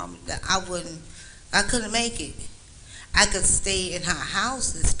my mom, I couldn't make it. I could stay in her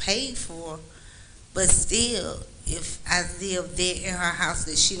house that's paid for, but still, if I live there in her house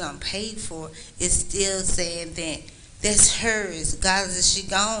that she done paid for, it's still saying that that's hers. Regardless if she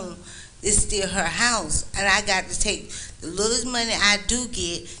gone, it's still her house. And I got to take the little money I do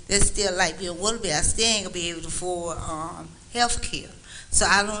get, that's still like being water bill. I still ain't gonna be able to afford health care. So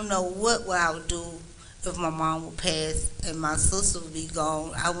I don't know what I would do if my mom would pass and my sister would be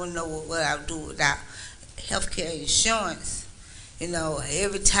gone. I wouldn't know what I would do without health care insurance. You know,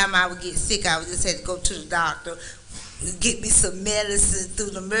 every time I would get sick, I would just have to go to the doctor, get me some medicine through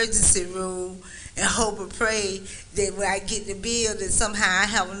the emergency room, and hope and pray that when I get the bill, that somehow I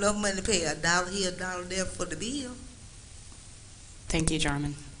have enough money to pay $1 here, $1 there for the bill. Thank you,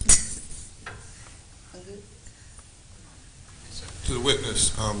 Jarman. To the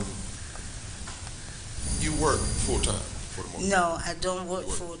witness, you work full-time for the most part? No, I don't work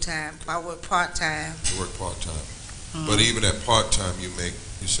full-time. I work part-time. You work part-time. But even at part-time, you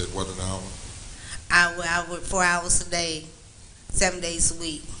said what, an hour? I work 4 hours a day, 7 days a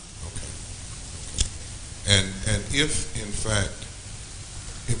week. Okay. And if, in fact,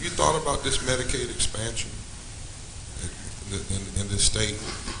 have you thought about this Medicaid expansion in this state?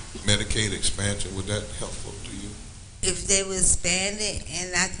 Medicaid expansion, would that helpful to you? If they would expand it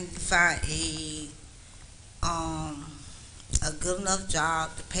and I can find a good enough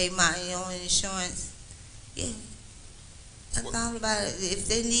job to pay my own insurance, yeah. I thought about it. If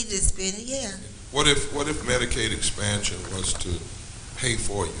they need to spend it, yeah. What if Medicaid expansion was to pay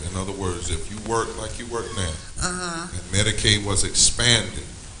for you? In other words, if you work like you work now, and Medicaid was expanded,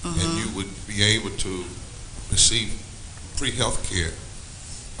 and you would be able to receive free health care,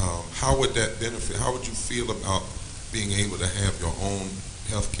 how would that benefit? How would you feel about being able to have your own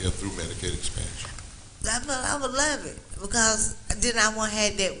health care through Medicaid expansion? I would love it, because then I won't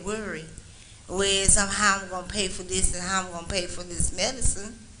have that worry where somehow I'm going to pay for this and how I'm going to pay for this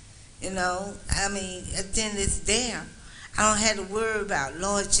medicine. You know, I mean, then it's there. I don't have to worry about,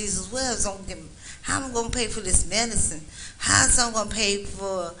 Lord Jesus, how am I going to pay for this medicine? How is I going to pay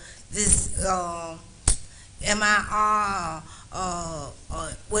for this MIR or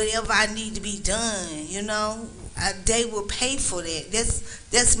whatever I need to be done, you know? They will pay for that.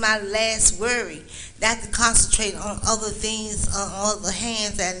 That's my last worry. Not to concentrate on other things, on other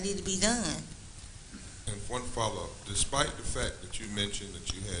hands that need to be done. And one follow-up, despite the fact that you mentioned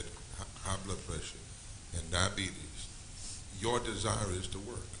that you had high blood pressure and diabetes, your desire is to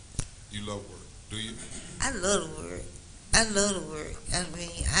work. You love work, do you? I love to work. I love to work. I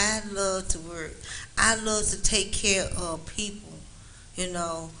mean, I love to work. I love to take care of people, you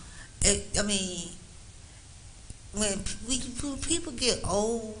know. I mean, when people get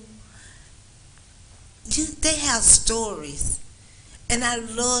old, they have stories. And I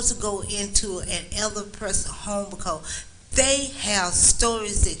love to go into an elder person's home because they have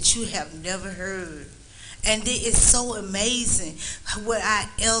stories that you have never heard. And it's so amazing what our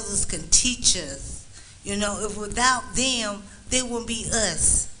elders can teach us. You know, if without them, they wouldn't be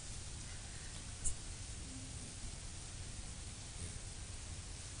us.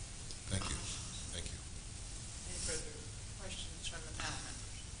 Thank you. Thank you. Any further questions from the panel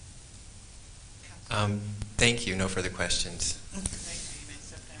members? Thank you. No further questions. Thank you. You may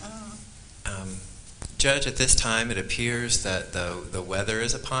sit down. Judge, at this time, it appears that the weather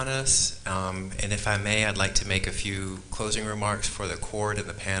is upon us, and if I may, I'd like to make a few closing remarks for the court and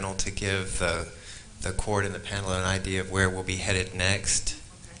the panel to give the court and the panel an idea of where we'll be headed next.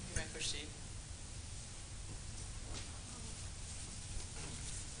 Okay, you may proceed.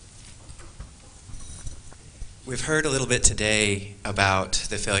 We've heard a little bit today about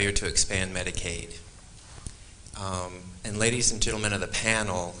the failure to expand Medicaid. And ladies and gentlemen of the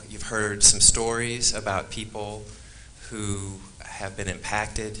panel, you've heard some stories about people who have been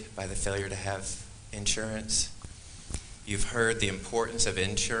impacted by the failure to have insurance. You've heard the importance of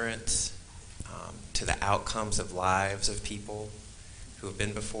insurance to the outcomes of lives of people who have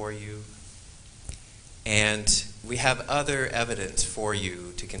been before you. And we have other evidence for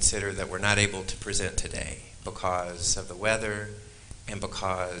you to consider that we're not able to present today because of the weather and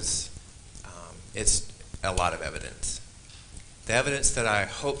because it's a lot of evidence. The evidence that I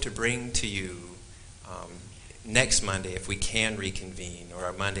hope to bring to you next Monday, if we can reconvene, or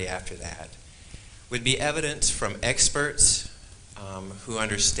a Monday after that, would be evidence from experts who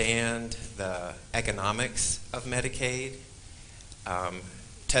understand the economics of Medicaid,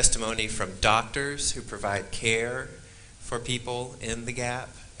 testimony from doctors who provide care for people in the gap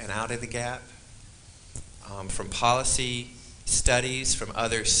and out of the gap, from policy studies from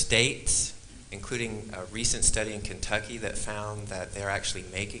other states, including a recent study in Kentucky that found that they're actually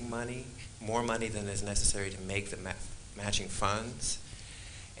making money, more money than is necessary to make the matching funds.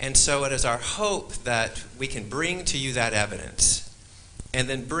 And so it is our hope that we can bring to you that evidence and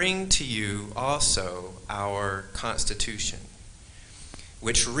then bring to you also our Constitution,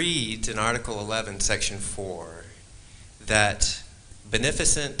 which reads in Article 11, Section 4, that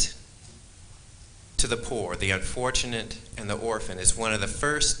beneficent to the poor, the unfortunate, and the orphan is one of the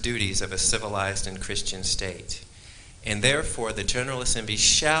first duties of a civilized and Christian state. And therefore, the General Assembly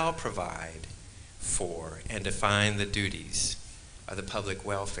shall provide for and define the duties of the public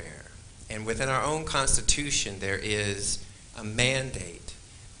welfare. And within our own Constitution, there is a mandate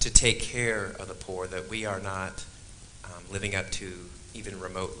to take care of the poor that we are not living up to even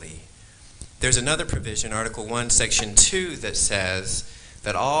remotely. There's another provision, Article 1, Section 2, that says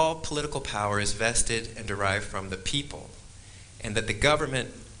that all political power is vested and derived from the people, and that the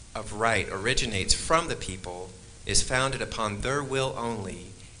government of right originates from the people, is founded upon their will only,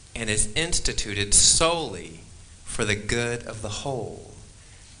 and is instituted solely for the good of the whole.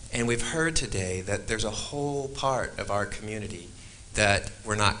 And we've heard today that there's a whole part of our community that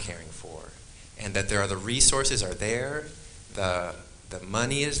we're not caring for, and that the resources are there, the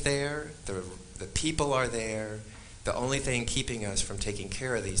money is there, the people are there. The only thing keeping us from taking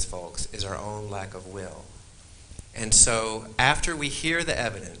care of these folks is our own lack of will. And so after we hear the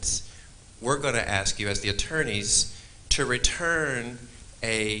evidence, we're going to ask you as the attorneys to return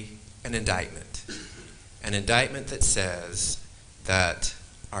an indictment that says that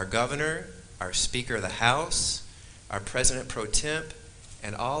our governor, our Speaker of the House, our President Pro Temp,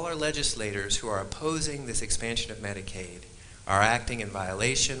 and all our legislators who are opposing this expansion of Medicaid are acting in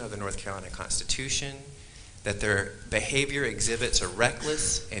violation of the North Carolina Constitution, that their behavior exhibits a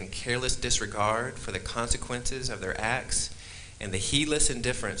reckless and careless disregard for the consequences of their acts, and the heedless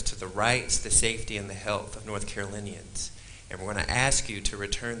indifference to the rights, the safety, and the health of North Carolinians. And we're going to ask you to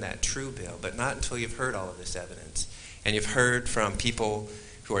return that true bill, but not until you've heard all of this evidence. And you've heard from people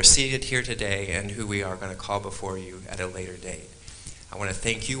who are seated here today and who we are going to call before you at a later date. I want to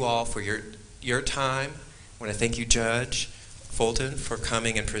thank you all for your time. I want to thank you, Judge Fulton, for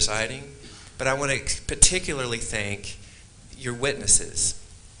coming and presiding. But I want to particularly thank your witnesses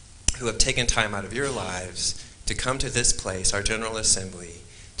who have taken time out of your lives to come to this place, our General Assembly,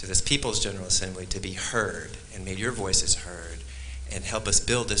 to this People's General Assembly, to be heard and made your voices heard and help us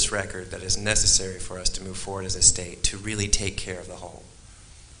build this record that is necessary for us to move forward as a state to really take care of the whole.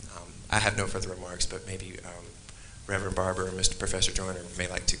 I have no further remarks, but maybe Reverend Barber or Mr. Professor Joyner may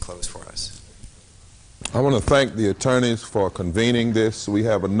like to close for us. I want to thank the attorneys for convening this. We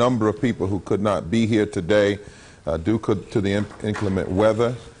have a number of people who could not be here today due to the inclement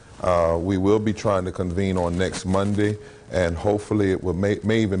weather. We will be trying to convene on next Monday, and hopefully it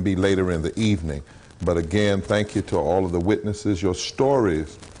may even be later in the evening. But again, thank you to all of the witnesses. Your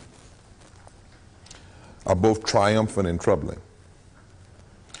stories are both triumphant and troubling.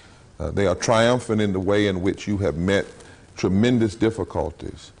 They are triumphant in the way in which you have met tremendous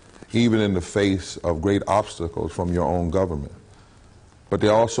difficulties, even in the face of great obstacles from your own government. But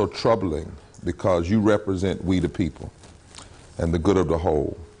they're also troubling because you represent we the people and the good of the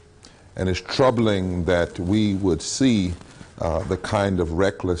whole. And it's troubling that we would see the kind of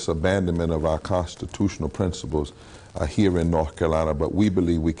reckless abandonment of our constitutional principles here in North Carolina, but we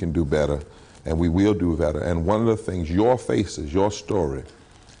believe we can do better, and we will do better. And one of the things, your faces, your story,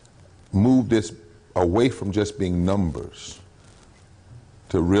 move this away from just being numbers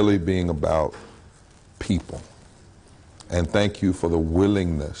to really being about people. And thank you for the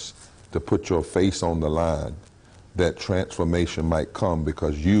willingness to put your face on the line that transformation might come,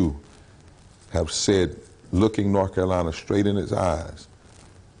 because you have said, looking North Carolina straight in its eyes,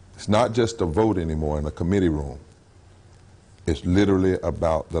 it's not just a vote anymore in a committee room. It's literally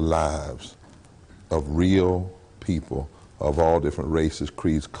about the lives of real people of all different races,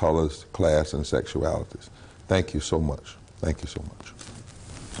 creeds, colors, class, and sexualities. Thank you so much. Thank you so much.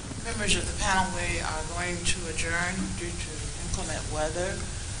 Members of the panel, we are going to adjourn due to inclement weather.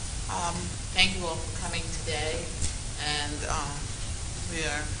 Thank you all for coming today, and we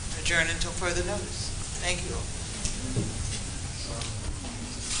are adjourned until further notice. Thank you all.